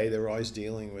Beaux-Arts way, they were always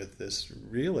dealing with this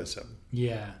realism.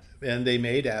 Yeah. And they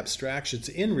made abstractions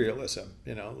in realism,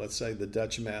 let's say the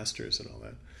Dutch masters and all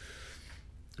that.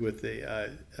 With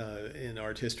the in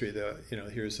art history,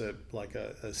 here's a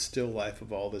still life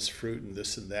of all this fruit and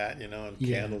this and that, and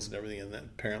candles and everything, and then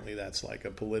apparently that's like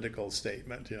a political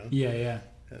statement, Yeah.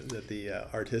 That the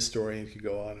art historian could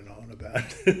go on and on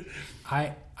about.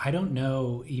 I don't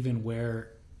know even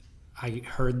where I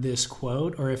heard this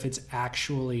quote, or if it's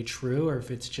actually true, or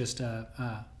if it's just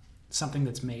something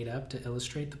that's made up to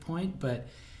illustrate the point. But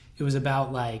it was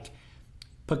about like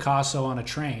Picasso on a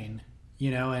train.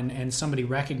 And somebody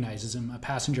recognizes him, a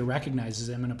passenger recognizes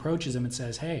him and approaches him and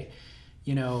says, hey,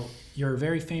 you're a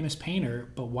very famous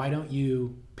painter, but why don't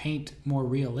you paint more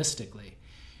realistically?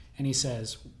 And he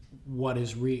says, what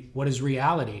is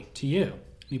reality to you?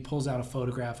 And he pulls out a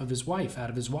photograph of his wife out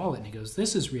of his wallet and he goes,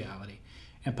 this is reality.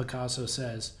 And Picasso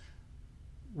says,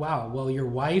 wow, well, your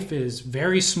wife is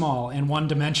very small and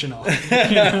one-dimensional.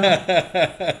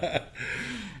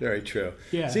 Very true.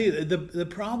 Yeah. See, the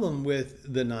problem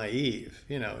with the naive,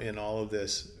 in all of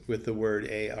this with the word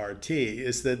ART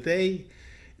is that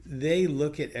they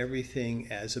look at everything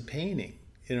as a painting,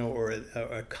 or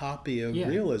a copy of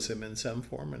realism in some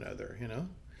form or another,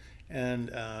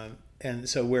 and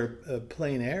so where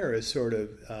plein air is sort of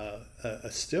a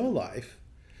still life,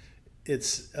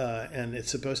 and it's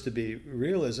supposed to be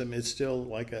realism. It's still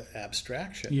like an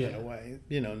abstraction in a way,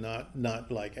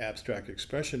 not like abstract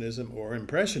expressionism or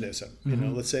impressionism.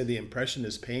 Let's say the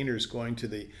impressionist painters going to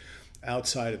the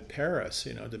outside of Paris,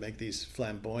 to make these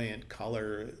flamboyant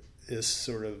color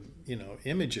sort of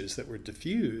images that were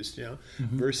diffused,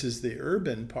 versus the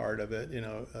urban part of it,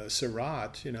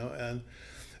 Seurat, and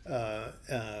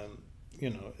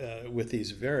with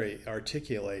these very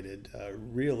articulated,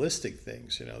 realistic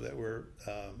things, that were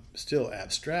still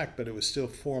abstract, but it was still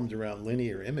formed around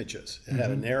linear images. It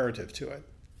had a narrative to it.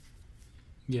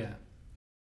 Yeah.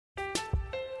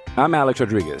 I'm Alex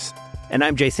Rodriguez. And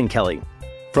I'm Jason Kelly.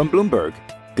 From Bloomberg,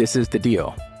 this is The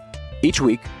Deal. Each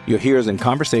week, you'll hear us in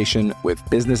conversation with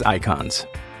business icons.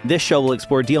 This show will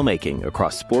explore deal-making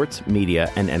across sports,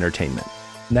 media, and entertainment.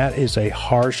 That is a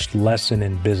harsh lesson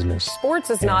in business. Sports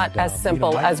is not as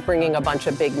simple as bringing a bunch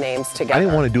of big names together. I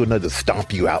didn't want to do another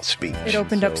stomp you out speech. It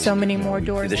opened up so many more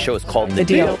doors. The show is called The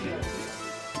Deal.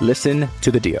 Listen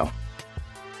to The Deal.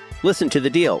 Listen to The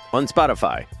Deal on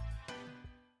Spotify.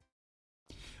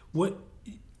 What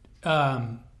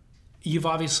you've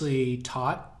obviously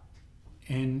taught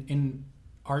in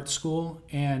art school,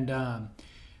 and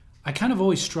I kind of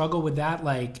always struggle with that,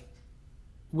 like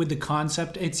with the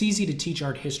concept. It's easy to teach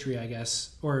art history, I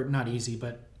guess, or not easy,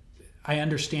 but I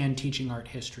understand teaching art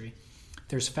history.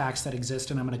 There's facts that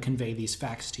exist, and I'm going to convey these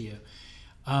facts to you.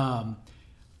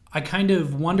 I kind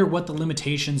of wonder what the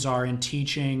limitations are in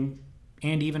teaching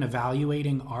and even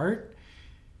evaluating art,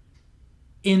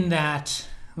 in that,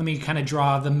 let me kind of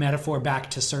draw the metaphor back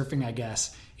to surfing, I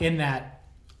guess, in that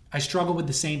I struggle with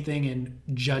the same thing in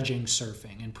judging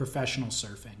surfing and professional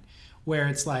surfing, where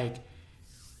it's like,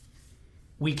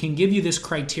 we can give you this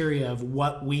criteria of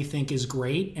what we think is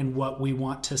great and what we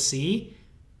want to see.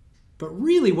 But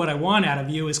really what I want out of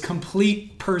you is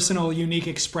complete personal, unique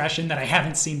expression that I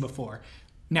haven't seen before.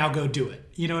 Now go do it.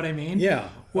 You know what I mean? Yeah.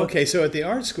 Okay, so at the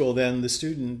art school, then, the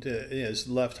student is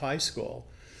left high school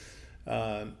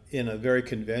in a very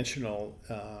conventional,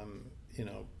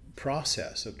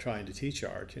 process of trying to teach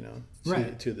art,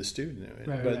 to the student.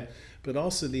 But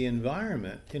also the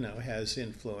environment, has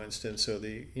influenced, and so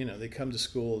they come to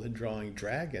school drawing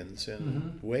dragons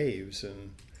and waves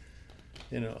and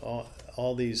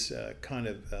all these kind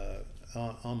of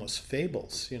almost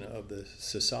fables, of the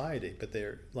society, but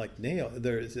they're like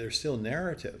they're still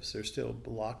narratives. They're still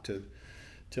locked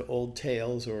to old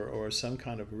tales or some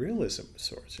kind of realism of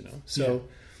sorts,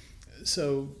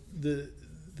 So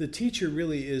the teacher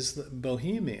really is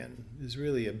bohemian, is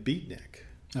really a beatnik.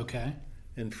 Okay.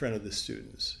 In front of the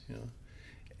students,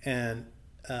 and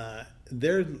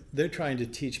they're trying to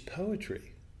teach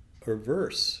poetry or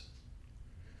verse,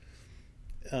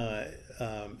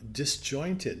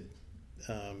 disjointed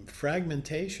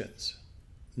fragmentations,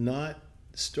 not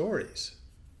stories,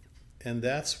 and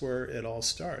that's where it all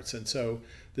starts. And so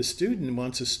the student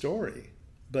wants a story,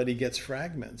 but he gets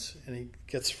fragments and he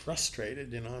gets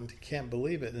frustrated, and can't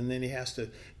believe it. And then he has to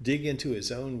dig into his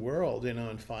own world,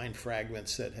 and find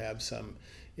fragments that have some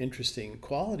interesting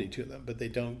quality to them, but they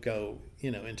don't go,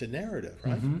 into narrative,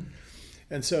 right?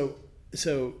 And so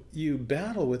you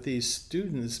battle with these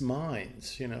students'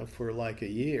 minds, for like a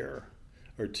year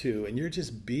or two, and you're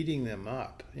just beating them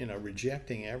up,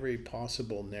 rejecting every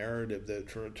possible narrative that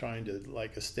they're trying to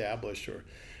like establish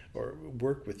or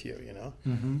work with you,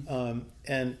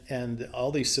 and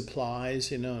all these supplies,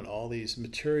 and all these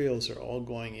materials are all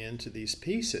going into these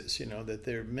pieces, that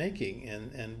they're making,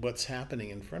 and what's happening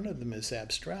in front of them is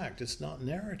abstract. It's not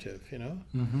narrative,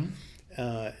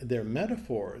 they're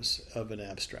metaphors of an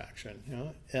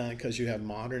abstraction, because you have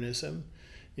modernism,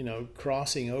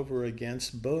 crossing over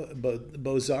against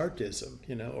Beaux-Artism,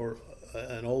 or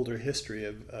an older history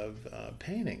of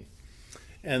painting.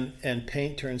 And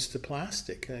paint turns to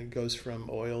plastic, and it goes from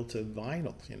oil to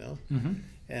vinyl,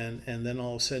 and then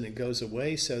all of a sudden it goes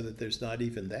away, so that there's not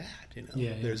even that,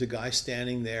 There's a guy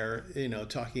standing there,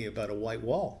 talking about a white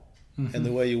wall and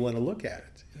the way you want to look at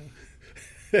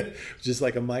it, just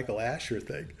like a Michael Asher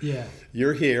thing. Yeah,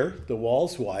 you're here, the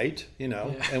wall's white,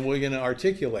 and we're going to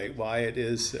articulate why it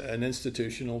is an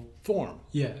institutional form.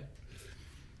 Yeah.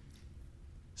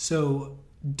 So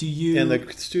do you? And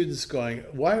the students going,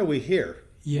 why are we here?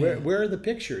 Yeah. Where are the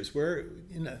pictures?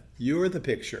 You're the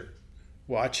picture,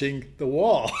 watching the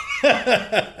wall.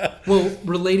 Well,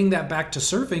 relating that back to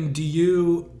surfing, do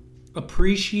you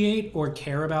appreciate or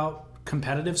care about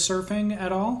competitive surfing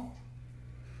at all?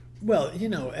 Well,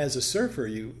 as a surfer,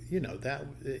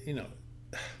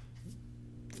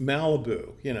 Malibu,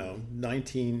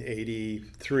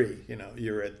 1983,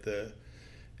 you're at the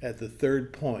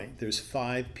third point. There's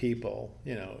 5 people,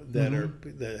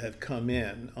 that have come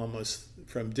in almost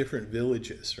from different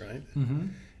villages, right?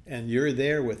 And you're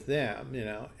there with them,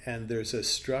 and there's a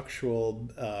structural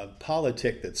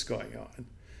politic that's going on,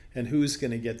 and who's going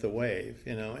to get the wave,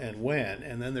 and when.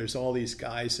 And then there's all these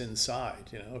guys inside,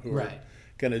 who are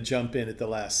going to jump in at the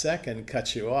last second,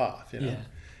 cut you off, Yeah.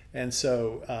 And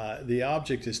so the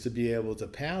object is to be able to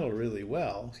paddle really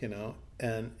well,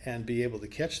 and be able to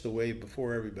catch the wave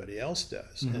before everybody else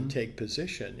does, and take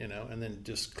position, and then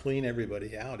just clean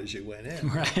everybody out as you went in.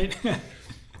 Right.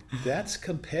 That's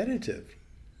competitive.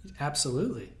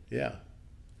 Absolutely. Yeah.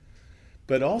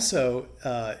 But also,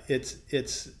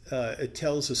 it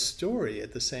tells a story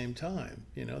at the same time.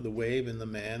 The wave and the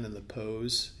man and the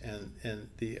pose and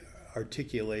the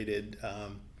articulated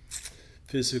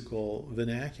physical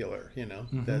vernacular,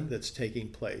 that's taking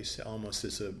place almost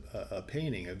as a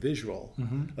painting, a visual,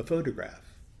 a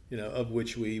photograph, of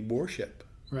which we worship.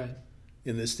 Right.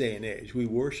 In this day and age, we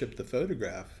worship the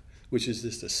photograph, which is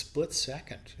just a split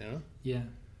second, Yeah.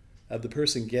 of the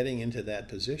person getting into that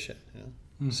position.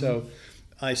 So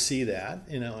I see that,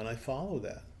 and I follow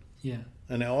that. Yeah.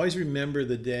 And I always remember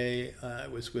the day I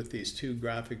was with these two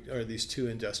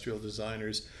industrial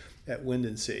designers at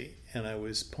Windansea, and I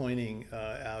was pointing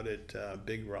out at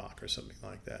Big Rock or something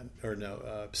like that, or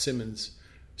no, Simmons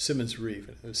Reef,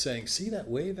 and I was saying, "See that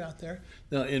wave out there?"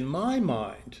 Now, in my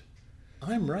mind,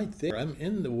 I'm right there. I'm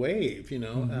in the wave, oh,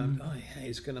 yeah,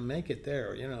 he's going to make it there,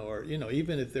 or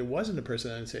even if there wasn't a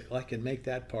person, I'd say, I can make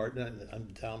that part. And I'm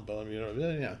down below,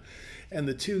 And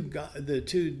the two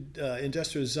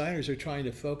industrial designers are trying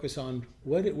to focus on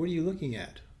what are you looking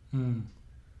at?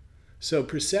 So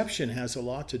perception has a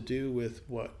lot to do with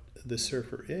what the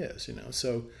surfer is,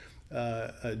 So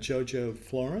Jojo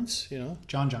Florence,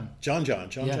 John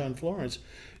Florence.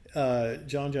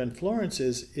 John Florence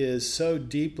is so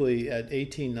deeply, at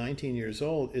 18, 19 years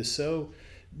old, is so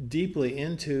deeply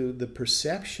into the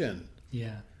perception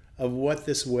of what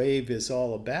this wave is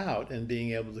all about, and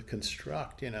being able to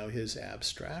construct, his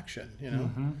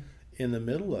abstraction, in the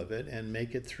middle of it, and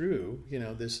make it through,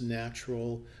 this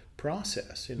natural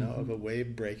process, of a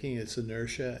wave breaking its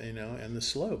inertia, and the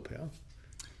slope.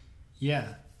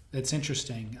 Yeah, that's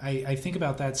interesting. I think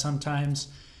about that sometimes,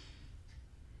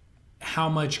 how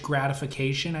much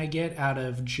gratification I get out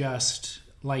of just,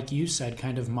 like you said,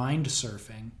 kind of mind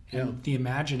surfing and the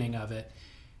imagining of it,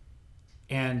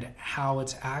 and how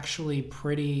it's actually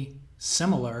pretty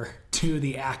similar to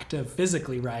the act of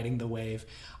physically riding the wave.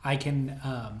 I can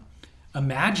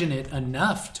imagine it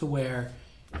enough to where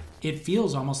it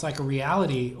feels almost like a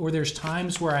reality, or there's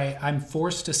times where I'm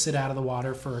forced to sit out of the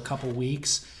water for a couple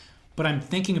weeks, but I'm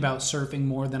thinking about surfing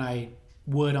more than I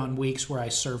would on weeks where I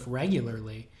surf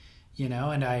regularly,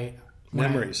 and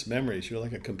Memories. You're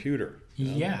like a computer.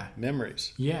 Yeah.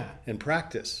 Memories. Yeah. And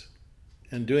practice.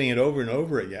 And doing it over and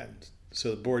over again,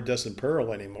 so the board doesn't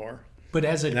purl anymore. But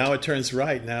now it turns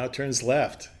right, now it turns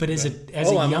left. But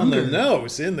I'm on the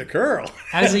nose in the curl.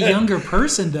 As a younger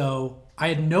person, though, I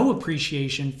had no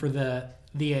appreciation for the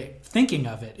thinking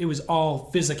of it. It was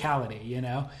all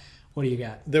physicality, What do you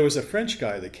got? There was a French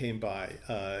guy that came by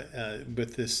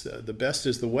with this, the best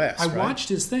is the West. I watched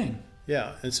his thing.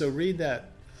 Yeah, and so read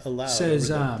that aloud. It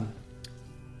says,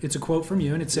 it's a quote from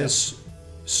you, and it says,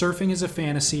 surfing is a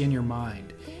fantasy in your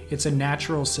mind. It's a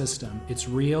natural system. It's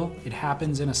real. It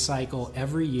happens in a cycle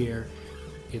every year.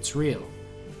 It's real.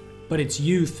 But it's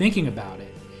you thinking about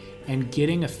it and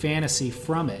getting a fantasy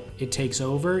from it. It takes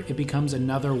over. It becomes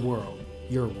another world,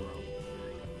 your world.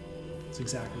 That's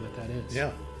exactly what that is.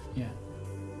 Yeah. Yeah.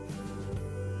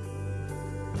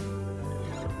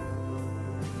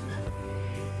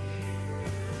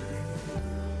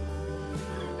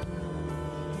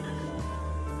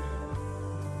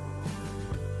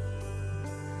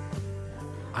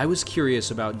 I was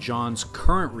curious about John's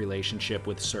current relationship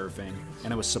with surfing,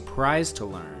 and I was surprised to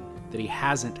learn that he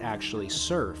hasn't actually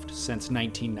surfed since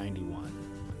 1991.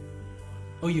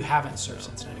 Oh, you haven't surfed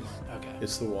since 91? Okay.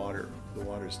 It's the water. The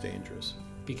water's dangerous.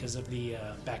 Because of the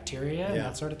bacteria and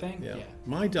that sort of thing? Yeah.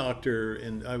 My doctor,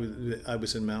 and I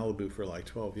was in Malibu for like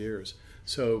 12 years,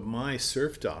 so my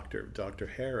surf doctor, Dr.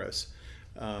 Harris,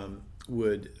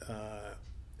 would...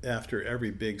 after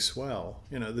every big swell,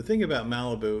 the thing about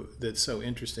Malibu that's so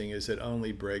interesting is it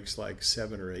only breaks like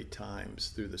 7 or 8 times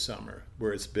through the summer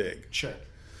where it's big. Sure.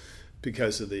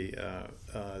 Because of the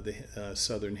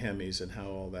southern hemis and how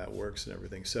all that works and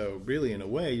everything. So really, in a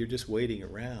way, you're just waiting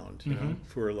around,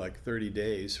 for like 30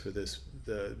 days for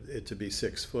it to be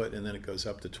 6 foot, and then it goes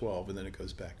up to 12, and then it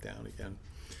goes back down again.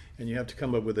 And you have to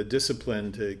come up with a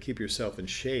discipline to keep yourself in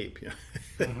shape.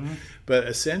 But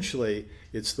essentially,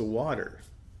 it's the water.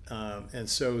 And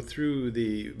so through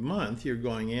the month, you're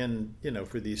going in,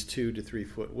 for these 2 to 3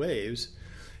 foot waves,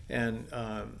 and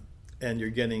you're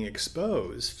getting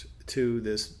exposed to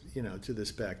this, to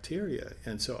this bacteria.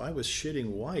 And so I was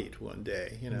shitting white one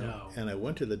day, and I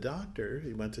went to the doctor.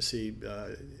 He went to see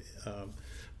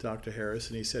Dr. Harris,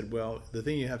 and he said, well, the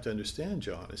thing you have to understand,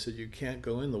 John, is that you can't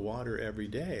go in the water every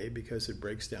day because it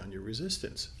breaks down your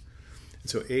resistance. And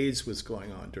so AIDS was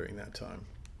going on during that time.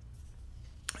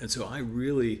 And so I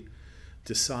really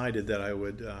decided that I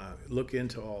would look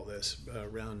into all this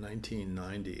around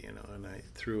 1990, and I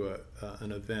threw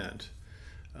an event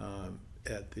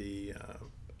at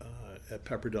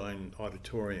Pepperdine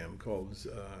Auditorium called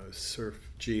Surf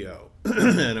Geo,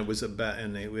 and it was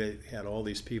we had all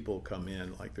these people come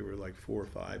in, like there were like 4 or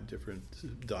 5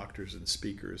 different doctors and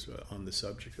speakers on the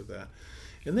subject of that.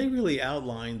 And they really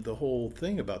outlined the whole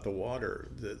thing about the water,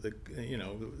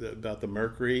 about the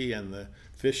mercury and the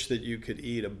fish that you could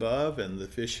eat above and the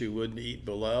fish you wouldn't eat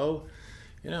below,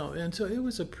 And so it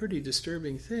was a pretty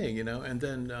disturbing thing, And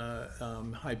then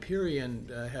Hyperion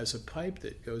has a pipe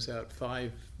that goes out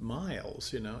 5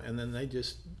 miles, And then they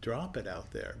just drop it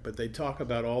out there. But they talk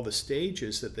about all the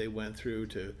stages that they went through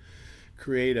to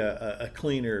create a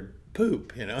cleaner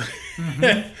poop,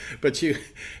 But you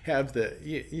have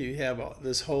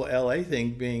this whole LA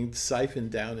thing being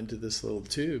siphoned down into this little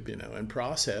tube, and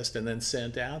processed and then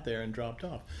sent out there and dropped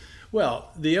off.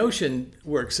 Well, the ocean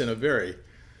works in a very,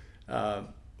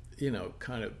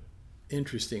 kind of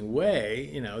interesting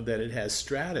way, that it has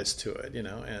stratus to it,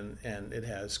 and it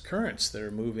has currents that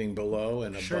are moving below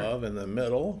and above and the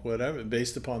middle, whatever,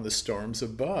 based upon the storms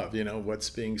above, what's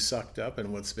being sucked up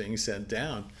and what's being sent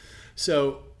down.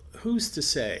 So who's to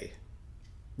say,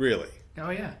 really? Oh,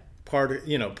 yeah.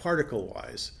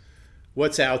 particle-wise,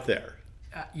 what's out there?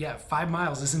 5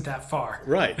 miles isn't that far.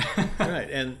 Right, right,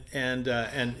 and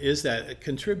is that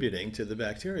contributing to the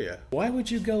bacteria? Why would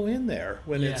you go in there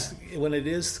when it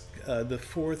is the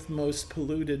fourth most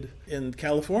polluted in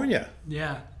California?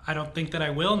 Yeah, I don't think that I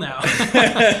will now.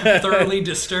 Thoroughly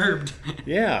disturbed.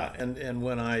 Yeah, and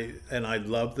when I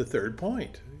love the third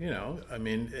point.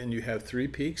 And you have 3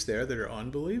 peaks there that are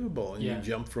unbelievable, and you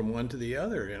jump from one to the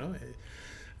other.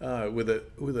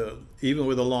 Even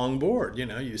with a long board,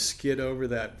 you skid over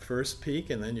that first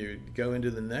peak and then you go into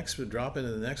the next one, drop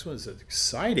into the next one. It's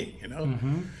exciting,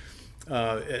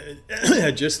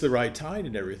 at just the right tide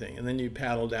and everything. And then you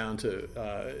paddle down to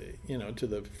to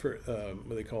the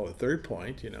what they call the third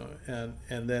point, and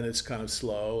then it's kind of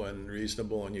slow and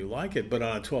reasonable and you like it. But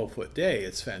on a 12-foot day,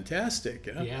 it's fantastic.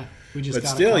 Yeah, we just. But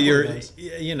got still, a you're days.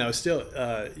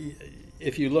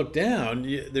 If you look down,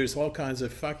 there's all kinds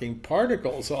of fucking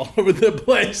particles all over the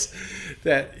place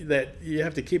that you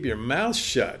have to keep your mouth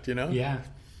shut, Yeah.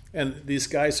 And these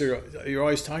guys you're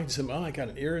always talking to them, I got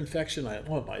an ear infection.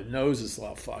 My nose is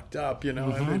all fucked up,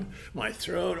 my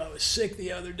throat, I was sick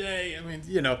the other day.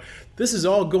 This is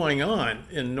all going on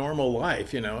in normal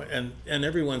life, and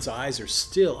everyone's eyes are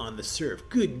still on the surf.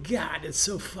 Good God, it's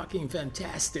so fucking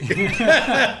fantastic.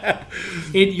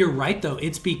 You're right, though.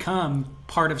 It's become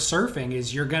part of surfing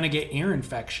is you're going to get ear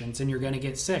infections and you're going to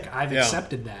get sick. I've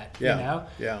accepted that,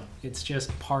 Yeah. It's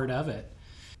just part of it.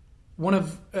 One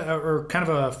of, or kind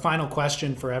of a final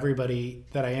question for everybody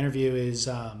that I interview is,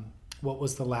 what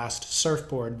was the last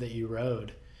surfboard that you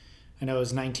rode? I know it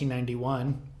was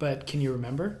 1991, but can you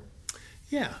remember?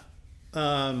 Yeah.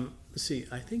 Let's see.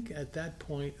 I think at that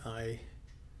point I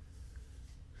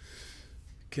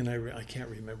can't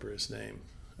remember his name.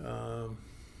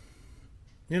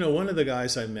 One of the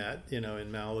guys I met, in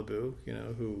Malibu,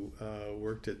 who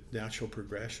worked at Natural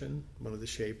Progression, one of the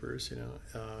shapers,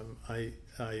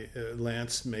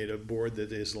 Lance made a board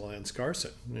that is Lance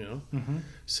Carson, Mm-hmm.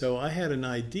 So I had an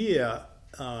idea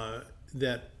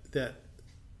that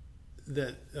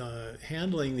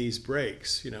handling these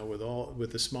breaks,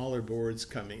 with the smaller boards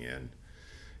coming in,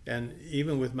 and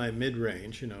even with my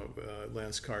mid-range,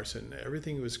 Lance Carson,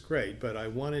 everything was great, but I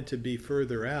wanted to be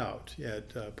further out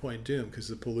at Point Doom because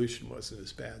the pollution wasn't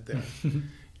as bad there.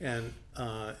 And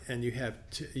you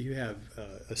have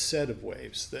a set of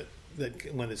waves that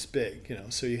when it's big,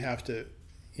 so you have to,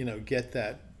 get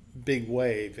that big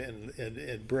wave and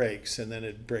it breaks and then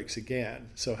it breaks again.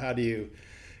 So how do you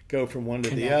go from one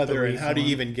to the other, and how do you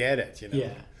even get it?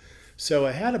 Yeah. So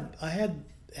I had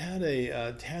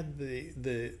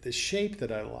the shape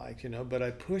that I like, but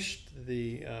I pushed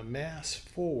the mass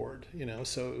forward,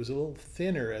 so it was a little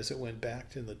thinner as it went back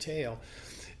to the tail.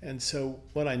 And so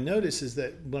what I noticed is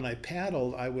that when I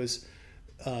paddled, I was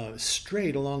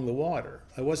straight along the water.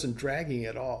 I wasn't dragging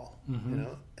at all,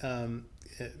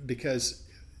 because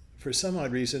for some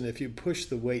odd reason, if you push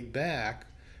the weight back,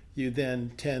 you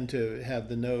then tend to have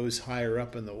the nose higher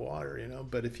up in the water,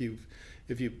 but if you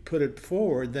put it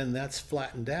forward, then that's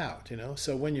flattened out,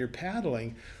 So when you're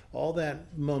paddling, all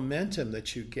that momentum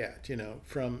that you get,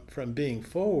 from being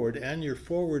forward, and you're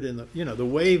forward in the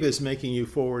wave is making you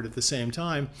forward at the same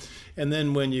time, and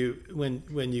then when you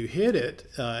hit it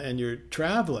and you're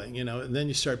traveling, and then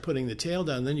you start putting the tail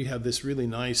down, then you have this really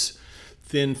nice,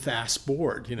 thin, fast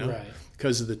board, right,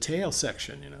 because of the tail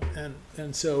section,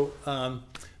 and so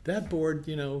that board,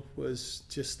 was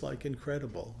just like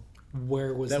incredible.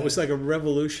 Where was that? Was like a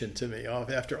revolution to me.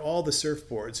 After all the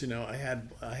surfboards,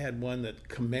 I had one that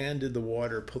commanded the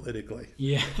water politically.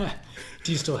 Yeah.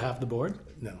 Do you still have the board?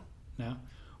 No.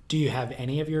 Do you have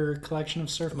any of your collection of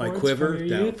surfboards? My quiver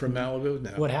from Malibu?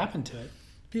 No. What happened to it?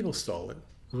 People stole it.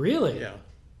 Really? Yeah.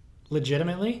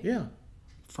 Legitimately? Yeah.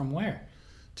 From where?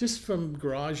 Just from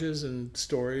garages and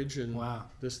storage and wow,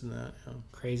 this and that. Yeah.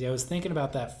 Crazy. I was thinking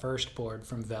about that first board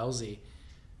from Velzy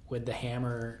with the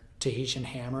Tahitian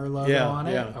hammer logo on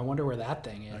it. Yeah. I wonder where that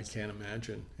thing is. I can't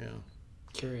imagine. Yeah.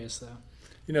 Curious though.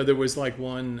 There was like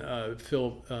one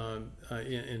Phil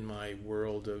in my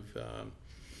world of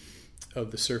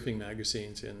the surfing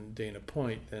magazines in Dana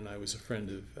Point, and I was a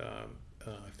friend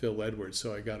of Phil Edwards,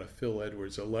 so I got a Phil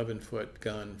Edwards 11-foot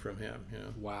gun from him.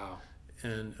 Wow.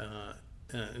 And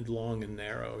long and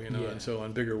narrow, and so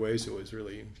on bigger waves it was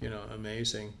really,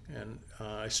 amazing. And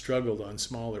I struggled on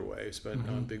smaller waves, but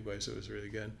on big waves it was really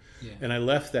good. Yeah. And I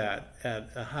left that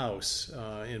at a house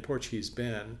in Portuguese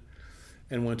Bend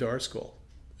and went to art school,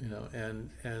 and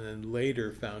then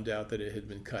later found out that it had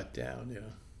been cut down,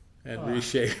 and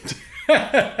reshaped.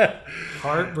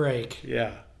 Heartbreak.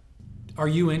 Yeah. Are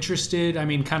you interested? I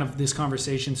mean, kind of this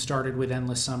conversation started with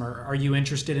Endless Summer. Are you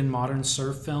interested in modern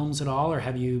surf films at all, or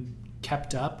have you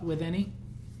kept up with any?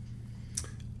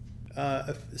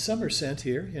 Some are sent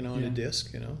here, on a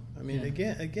disc. I mean,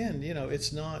 again,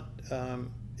 it's not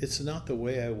the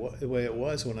way it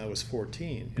was when I was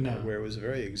 14. Where it was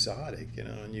very exotic.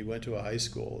 And you went to a high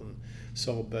school and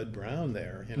saw Bud Brown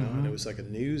there. And it was like a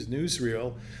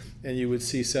newsreel, and you would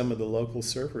see some of the local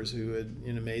surfers who had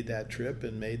made that trip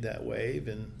and made that wave,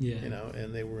 and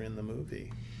and they were in the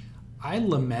movie. I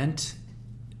lament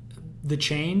the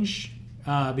change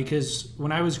because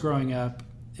when I was growing up,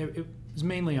 it was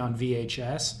mainly on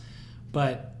VHS,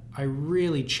 but I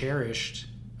really cherished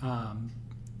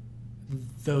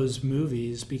those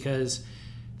movies because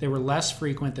they were less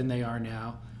frequent than they are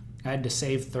now. I had to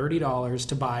save $30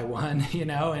 to buy one,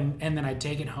 and then I'd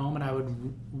take it home and I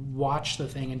would watch the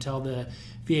thing until the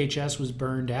VHS was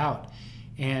burned out.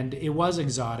 And it was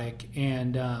exotic,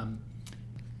 and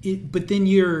but then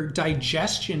your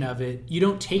digestion of it, you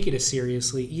don't take it as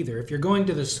seriously either. If you're going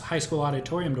to this high school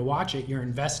auditorium to watch it, you're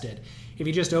invested. If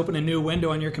you just open a new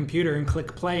window on your computer and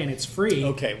click play and it's free.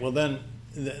 Okay, well then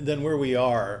where we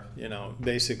are,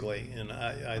 basically, and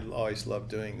I always love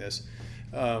doing this,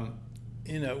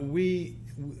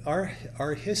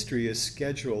 our history is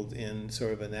scheduled in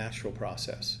sort of a natural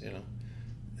process,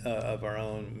 of our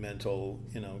own mental,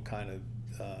 kind of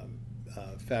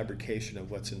fabrication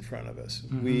of what's in front of us.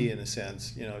 Mm-hmm. We, in a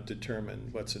sense, determine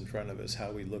what's in front of us,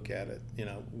 how we look at it,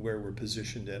 where we're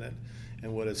positioned in it,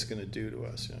 and what it's going to do to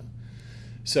us.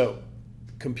 So,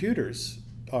 computers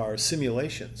are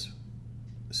simulations.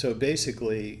 So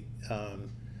basically,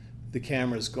 the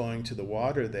camera's going to the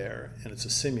water there, and it's a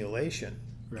simulation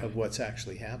of what's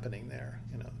actually happening there.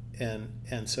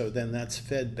 And so then that's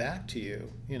fed back to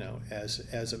you,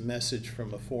 as a message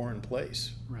from a foreign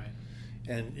place. Right.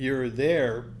 And you're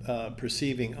there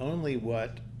perceiving only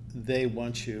what they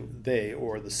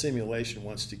or the simulation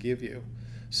wants to give you.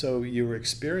 So your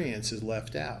experience is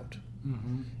left out.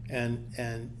 Mm-hmm.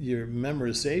 And your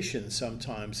memorization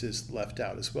sometimes is left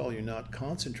out as well. You're not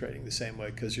concentrating the same way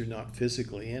because you're not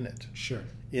physically in it. Sure.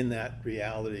 In that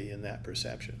reality, in that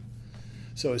perception.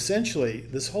 So essentially,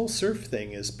 this whole surf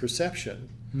thing is perception,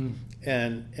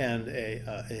 and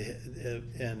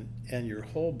your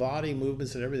whole body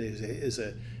movements and everything is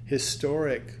a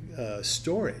historic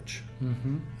storage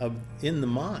of in the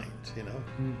mind,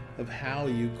 of how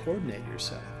you coordinate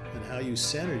yourself and how you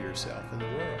center yourself in the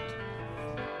world.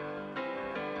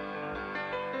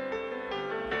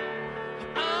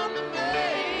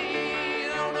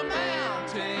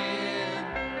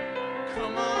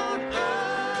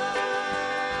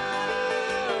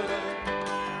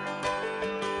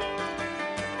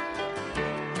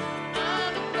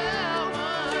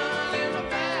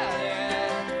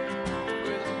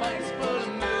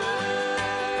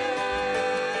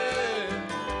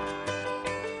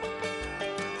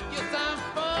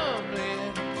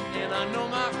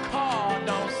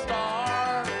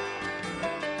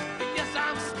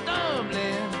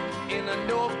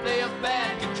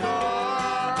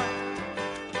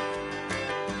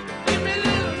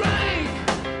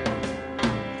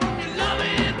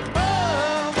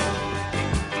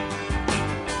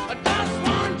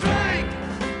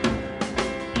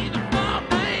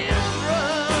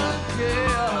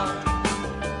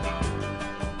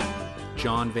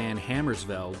 John Van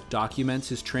Hamersveld documents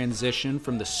his transition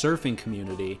from the surfing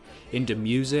community into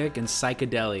music and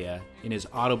psychedelia in his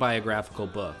autobiographical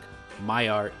book, My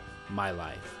Art, My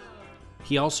Life.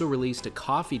 He also released a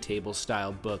coffee table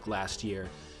style book last year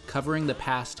covering the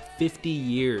past 50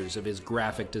 years of his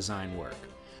graphic design work.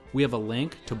 We have a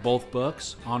link to both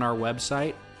books on our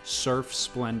website,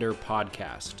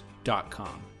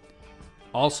 surfsplendorpodcast.com.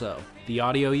 Also, the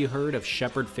audio you heard of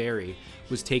Shepard Fairey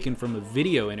was taken from a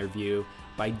video interview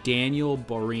by Daniel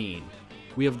Boreen.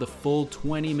 We have the full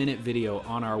 20-minute video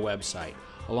on our website,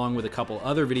 along with a couple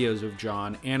other videos of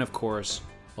John and, of course,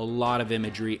 a lot of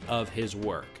imagery of his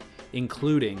work,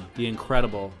 including the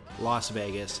incredible Las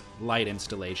Vegas light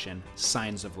installation,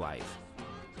 Signs of Life.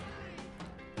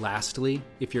 Lastly,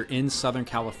 if you're in Southern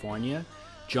California,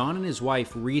 John and his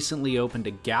wife recently opened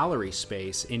a gallery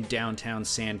space in downtown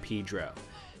San Pedro.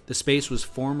 The space was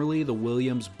formerly the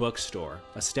Williams Bookstore,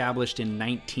 established in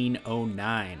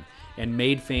 1909 and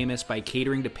made famous by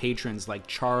catering to patrons like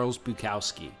Charles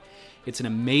Bukowski. It's an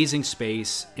amazing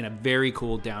space in a very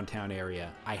cool downtown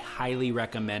area. I highly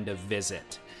recommend a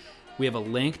visit. We have a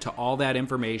link to all that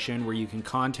information where you can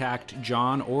contact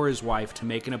John or his wife to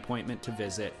make an appointment to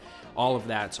visit. All of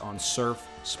that's on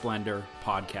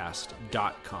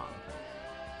surfsplendorpodcast.com.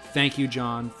 Thank you,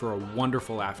 John, for a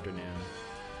wonderful afternoon.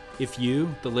 If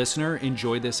you, the listener,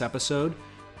 enjoyed this episode,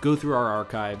 go through our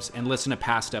archives and listen to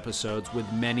past episodes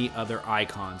with many other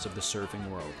icons of the surfing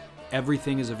world.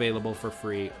 Everything is available for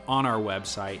free on our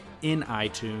website, in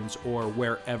iTunes, or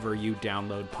wherever you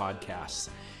download podcasts.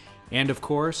 And of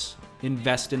course,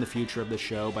 invest in the future of the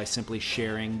show by simply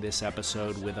sharing this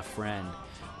episode with a friend.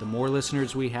 The more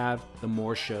listeners we have, the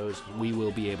more shows we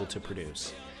will be able to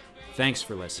produce. Thanks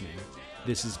for listening.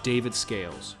 This is David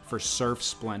Scales for Surf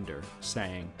Splendor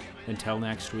saying, until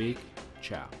next week,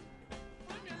 ciao.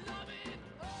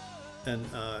 And,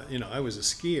 I was a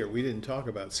skier. We didn't talk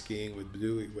about skiing with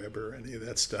Dewey Weber or any of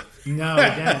that stuff. No,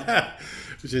 I didn't.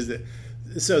 Which is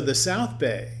so the South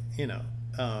Bay, and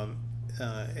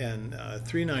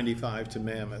 395 to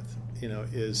Mammoth,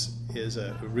 is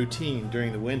a routine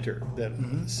during the winter that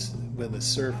when the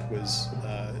surf was,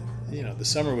 the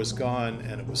summer was gone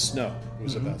and it was snow. It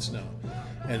was about snow.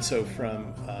 And so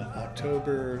from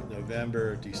October,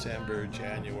 November, December,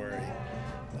 January,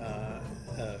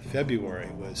 February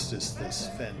was just this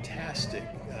fantastic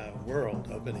world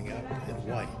opening up in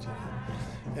white,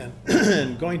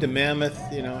 and going to Mammoth,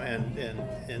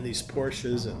 and these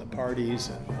Porsches and the parties,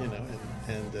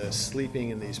 and sleeping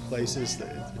in these places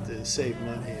to save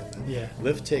money, and the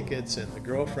lift tickets and the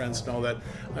girlfriends and all that.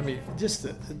 I mean, just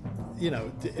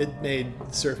it made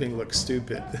surfing look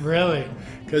stupid. Really?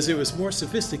 Because it was more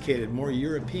sophisticated, more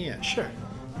European. Sure.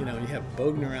 You have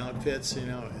Bogner outfits,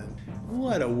 and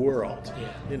what a world.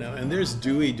 Yeah. And there's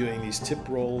Dewey doing these tip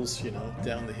rolls,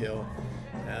 down the hill.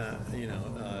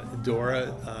 Dora,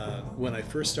 when I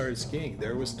first started skiing,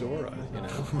 there was Dora.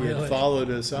 He had followed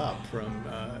us up from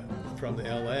the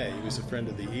LA. He was a friend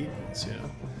of the Eatons,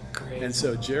 Crazy. And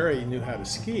so Jerry knew how to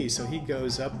ski, so he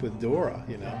goes up with Dora,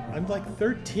 I'm like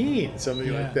 13,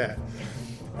 something like that.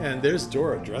 And there's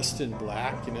Dora dressed in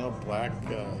black, black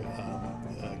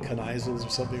Kneisels or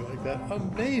something like that.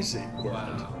 Amazing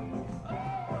world. Wow.